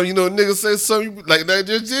 Sometimes, niggas say something like that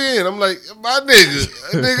just then. I'm like, my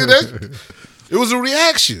nigga, it was a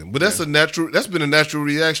reaction. But that's been a natural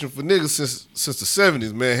reaction for niggas since the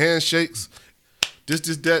 70s, man. Handshakes. This,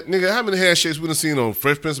 that. Nigga, how many handshakes we done seen on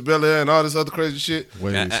Fresh Prince of Bel-Air and all this other crazy shit?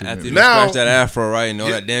 After you scratch that afro, right, and all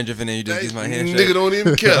that dandruff in there, you just give my handshake. Nigga don't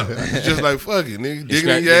even care. It's just like, fuck it, nigga. Digging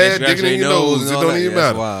in your ass, digging in your nose. It don't even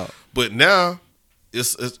matter. Wild. But now,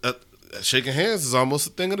 it's shaking hands is almost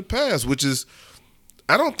a thing of the past, which is,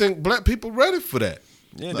 I don't think black people ready for that.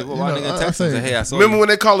 Yeah, Like, they were you watching know, in I Texas and think- say, hey, I saw Remember you. when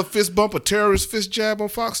they call a fist bump a terrorist fist jab on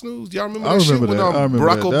Fox News? Y'all remember I that shit remember when that. I remember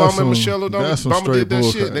Barack that. Obama That's and some- Michelle that's some Obama straight did that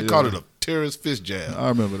bullcrap, shit? And they yeah. called it a terrorist fist jab. I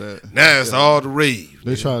remember that. Now it's all the rave.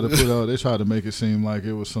 They tried to put out. They tried to make it seem like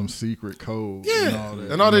it was some secret code. Yeah, and all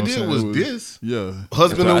that. and all You they know did what I'm was saying? this. Yeah,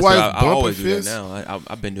 Husband and I wife I bumping always do that fists. now.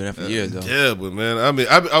 I've been doing that for years, though. Yeah, but man, I mean,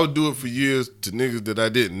 I would do it for years to niggas that I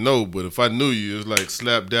didn't know. But if I knew you, it was like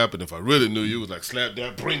slap dap, and if I really knew you, it was like slap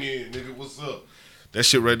dap, bring in, nigga, what's up? That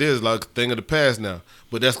shit right there is like a thing of the past now.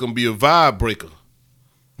 But that's gonna be a vibe breaker.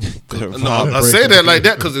 No, I say that like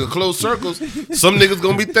that because in closed circles, some niggas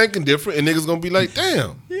gonna be thinking different, and niggas gonna be like,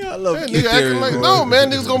 damn. Yeah, I love Man, kid nigga acting theory, like bro. no, man.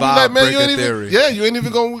 Niggas gonna be like, man, you ain't even, Theory. yeah, you ain't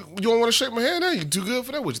even gonna, you don't want to shake my hand now. You too good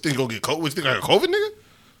for that. What you think you gonna get COVID? What you think I got COVID, nigga?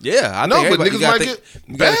 Yeah, I No, think but everybody- niggas you gotta might think- get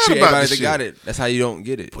you gotta bad treat about everybody this that got shit. it. That's how you don't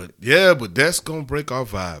get it. But yeah, but that's gonna break our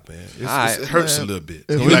vibe, man. Alright, It hurts man. a little bit.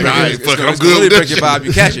 If You we like, break- all right, It's fuck it, gonna I'm good really with break that your vibe. shit.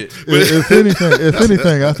 You catch it. if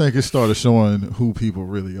anything, I think it started showing who people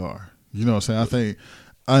really are. You know what I'm saying? I think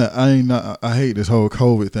I hate this whole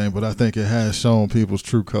COVID thing, but I think it has shown people's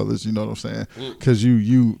true colors. You know what I'm saying? Because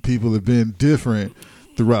you people have been different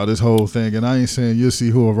throughout this whole thing, and I ain't saying you'll see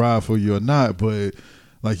who will ride for you or not, but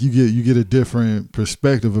like you get a different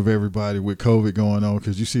perspective of everybody with COVID going on,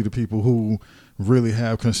 because you see the people who really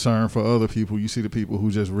have concern for other people. You see the people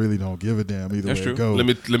who just really don't give a damn either That's way true. it goes. Let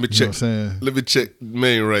me You know check. what I'm saying? Let me check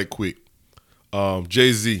Maine right quick.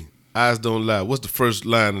 Jay-Z, Eyes Don't Lie. What's the first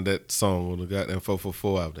line of that song on the goddamn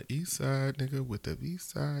 444 album? The East Side nigga with the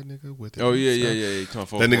East Side nigga with the Oh East yeah, Side. yeah. Come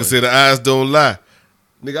on, That nigga said the eyes don't lie.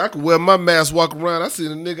 Nigga, I could wear my mask, walk around. I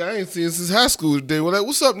seen a nigga I ain't seen since high school today. Well, like,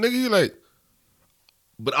 what's up, nigga? He like,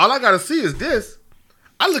 but all I gotta see is this.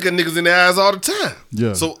 I look at niggas in their eyes all the time.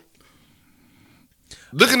 Yeah. So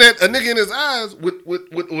looking at a nigga in his eyes with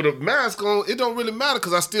a mask on, it don't really matter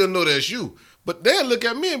because I still know that's you. But they'll look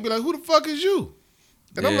at me and be like, who the fuck is you?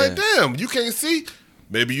 And I'm Yeah. like, damn, you can't see?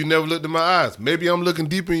 Maybe you never looked in my eyes. Maybe I'm looking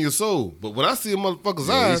deep in your soul. But when I see a motherfucker's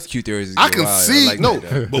Yeah, eyes, these cute theories is I getting can wild. see. I like No,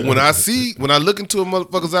 that. but when I look into a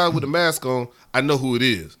motherfucker's eyes with a mask on, I know who it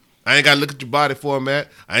is. I ain't gotta look at your body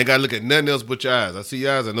format. I ain't gotta look at nothing else but your eyes. I see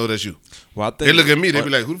your eyes. I know that's you. Well, I think They look at me. They on-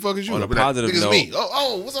 be like, "Who the fuck is you?" on I a be like, positive "Nigga's note- me."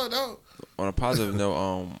 Oh, what's up, dog? On a positive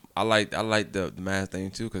note, I like the mask thing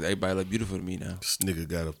too because everybody look beautiful to me now. This nigga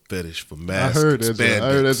got a fetish for I mask. heard that. spandex.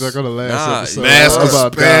 I heard that on the last Nah, episode. mask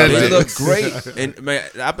about spandex. that. They Right. look great, and man,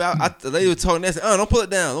 the lady was talking. They said, "Oh, don't pull it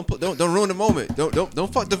down. Don't ruin the moment.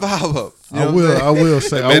 Don't fuck the vibe up." You know what I'm saying? I will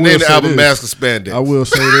say. I Man, will name the say album this. "Mask of Spandex." I will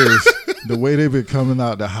say this: the way they've been coming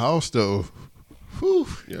out the house, though. Whew.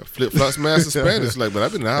 Yeah, flip flops, mask of Spanish. Like, but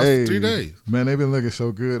I've been in the house for 3 days. Man, they've been looking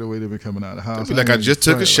so good the way they've been coming out the house. Be like, I ain't just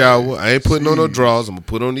even took a front, shower. like, I ain't putting on no jeez. drawers. I'm gonna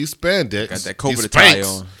put on these spandex. Got that these COVID attire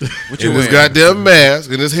Spanx, on. What you and this wearing? goddamn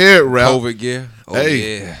mask and this hair wrap. COVID gear. Oh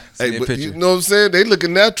Hey, yeah. See hey, that but picture. you know what I'm saying? They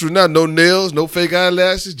looking natural now. No nails, no fake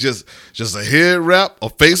eyelashes, just a head wrap, a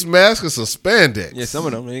face mask, and some spandex. Yeah, some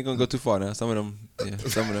of them. They ain't gonna go too far now. Some of them. Yeah,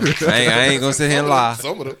 some of them. I ain't gonna sit here and lie.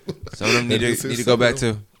 Some of them. Some of them need Just to some go of back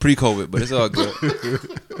them. to pre-COVID, but it's all good.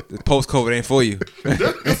 The post-COVID ain't for you.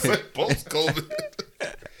 It's like post-COVID.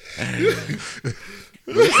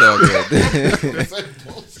 But it's all good. It's like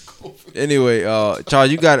post-COVID. Anyway,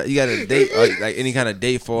 Charles, you got a date, like any kind of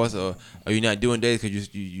date for us, or are you not doing dates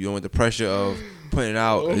because you don't want the pressure of putting it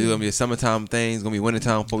out? Is it gonna be a summertime thing? It's gonna be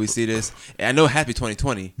wintertime before we see this. And I know happy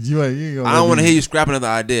 2020. You ain't gonna I don't want to hear you scrap another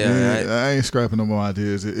idea. Yeah, Right? I ain't scrapping no more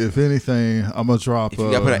ideas. If anything, I'm gonna drop. If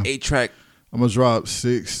you gotta put an 8-track I'm gonna drop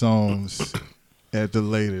 6 songs at the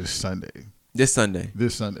latest Sunday. this Sunday.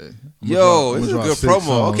 This Sunday. Yo, this is a good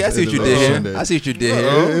promo. Okay, I see what you did here. I see what you did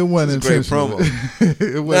here. It wasn't This is great intentional. promo.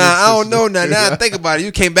 It wasn't Nah, I don't know. intentional. Now I think about it.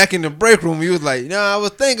 You came back in the break room. You was like, "No, I was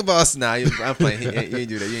thinking about us." Nah, I'm playing. You ain't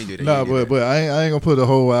do that. You ain't do that. Nah, You ain't do that. but I ain't gonna put the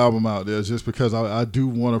whole album out there just because I do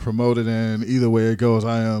want to promote it, and either way it goes,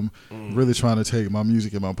 I am really trying to take my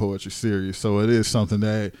music and my poetry serious. So it is something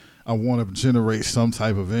that I want to generate some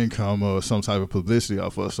type of income or some type of publicity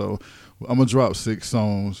off of. So I'm gonna drop 6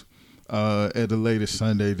 songs at the latest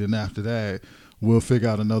Sunday. Then after that, we'll figure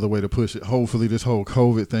out another way to push it. Hopefully, this whole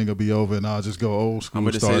COVID thing will be over, and I'll just go old school. I'm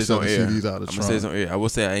gonna say start this on selling air. CDs out I'm of gonna say this trunk. on air. I will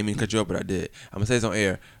say I ain't mean to cut you up, but I did. I'm gonna say this on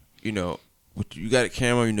air. You know, you got a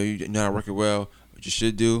camera. You know how to work it well. What you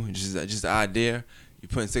should do, just an idea. You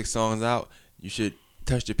putting 6 songs out. You should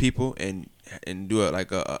touch the people and do it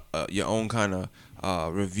like a your own kind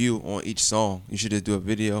of review on each song. You should just do a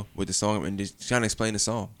video with the song and just trying to explain the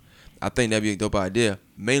song. I think that'd be a dope idea,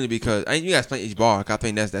 mainly because you gotta explain each bar. I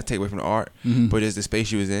think that take away from the art, but it's the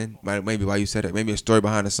space you was in. Maybe why you said it. Maybe a story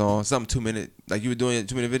behind the song. Something 2 minute, like you were doing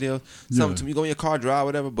 2 minute videos. Something Yeah. you go in your car drive,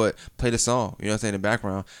 whatever. But play the song. You know what I'm saying in the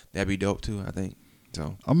background. That'd be dope too. I think.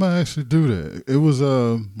 So I'm gonna actually do that. It was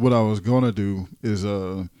what I was gonna do is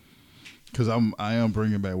because I am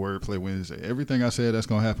bringing back Wordplay Wednesday. Everything I said that's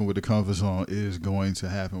gonna happen with the Comfort Zone is going to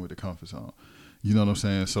happen with the Comfort Zone. You know what I'm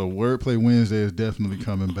saying? So Wordplay Wednesday is definitely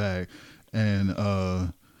coming back, and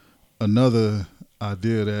another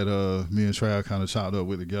idea that me and Trav kind of chopped up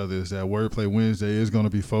with together is that Wordplay Wednesday is going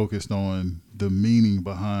to be focused on the meaning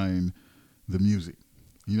behind the music.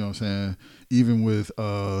 You know what I'm saying? Even with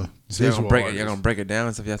so visual y'all gonna break it down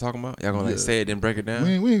and stuff y'all talking about? Y'all gonna like say it then break it down?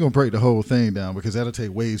 We ain't gonna break the whole thing down because that'll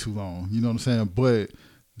take way too long. You know what I'm saying? But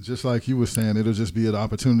just like you were saying, it'll just be an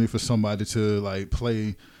opportunity for somebody to like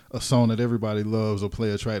play a song that everybody loves or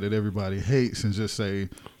play a track that everybody hates and just say,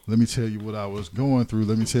 let me tell you what I was going through.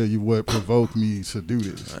 Let me tell you what provoked me to do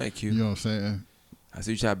this. Thank you. You know what I'm saying? I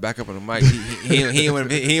see you try to back up on the mic. He ain't want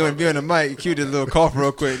to be on the mic. Q did a little cough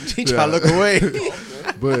real quick. He try to look away.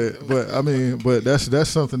 but I mean, but that's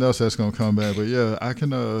something else that's gonna come back. But yeah, I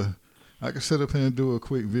can sit up here and do a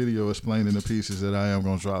quick video explaining the pieces that I am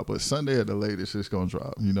gonna drop. But Sunday at the latest, it's gonna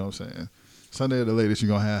drop. You know what I'm saying? Sunday at the latest, you're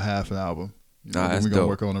gonna have half an album. That's we're gonna dope.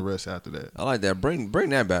 work on the rest after that. I like that. Bring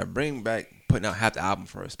that back. Bring back putting out half the album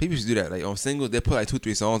first. People used to do that. Like on singles, they put like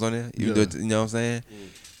 2-3 songs on there. You know what I'm saying?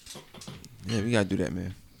 Yeah, we gotta do that,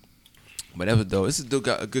 man. But that was dope. This is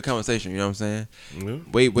a good conversation. You know what I'm saying?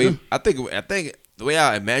 Yeah. I think the way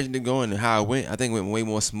I imagined it going and how it went, I think it went way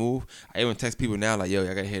more smooth. I even text people now like, yo, I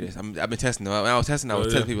gotta hear this. I've been testing. When I was testing, I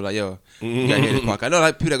was telling people like, yo, you gotta hear this podcast. I know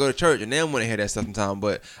like people that go to church and they don't want to hear that stuff sometimes,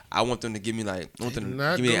 but I want them to give me like, give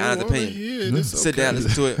me an honest opinion. Sit down,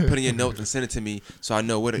 listen to it, put in your notes and send it to me so I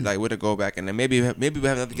know where to go back and then maybe we have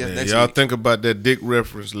another guest next y'all week. think about that dick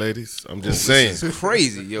reference, ladies. I'm just saying. It's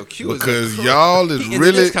crazy, yo. Q Because y'all is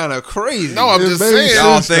really kind of crazy. No, I'm just saying.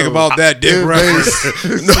 Y'all think about that dick reference.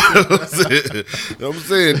 No, I'm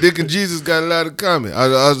saying Dick and Jesus got a lot of common.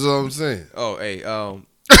 That's what I'm saying. Oh, hey, so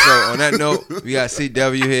on that note, we got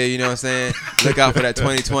CW here, you know what I'm saying? Look out for that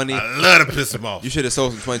 2020. I love to piss him off. You should have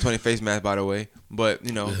sold some 2020 face masks, by the way. But,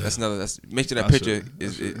 you know, make sure that picture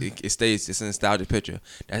it stays, it's a nostalgic picture.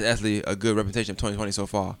 That's actually a good reputation of 2020 so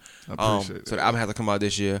far. I appreciate that. So the album has to come out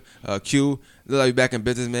this year. Q, look like we back in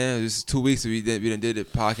business, man. This is 2 weeks. We done did the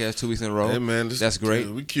podcast 2 weeks in a row. Hey, man, That's great.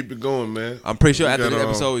 We keep it going, man. I'm pretty sure after this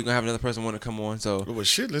episode, we're going to have another person want to come on. So, well,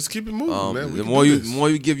 shit, let's keep it moving, man. The more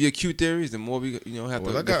you give your Q theories, the more we have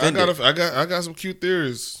to defend it. I got some cute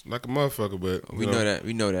theories like a motherfucker, but We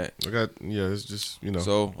know that. It's just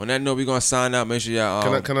So on that note, we're gonna sign out. Make sure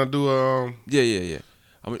y'all. Can I do Yeah.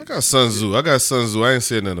 I got Sun Tzu. I ain't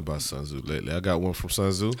said nothing about Sun Tzu lately. I got one from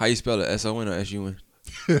Sun Tzu. How you spell it? SON or SUN?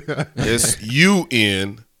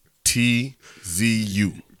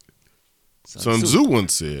 SUNTZU. Sun Tzu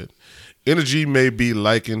once said, "Energy may be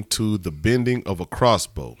likened to the bending of a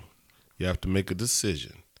crossbow. You have to make a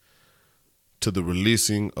decision. To the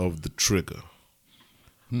releasing of the trigger."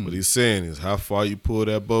 What he's saying is how far you pull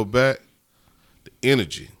that bow back, the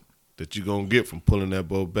energy that you're going to get from pulling that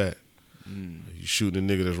bow back. You shooting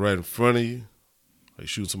a nigga that's right in front of you, or you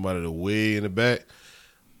shoot somebody that's way in the back.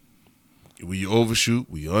 Will you overshoot?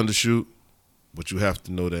 Will you undershoot? But you have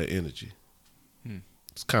to know that energy.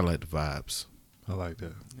 It's kind of like the vibes. I like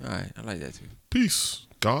that. All right, I like that too. Peace.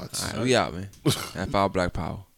 Gods. All right, we out, man. That's our Black Power.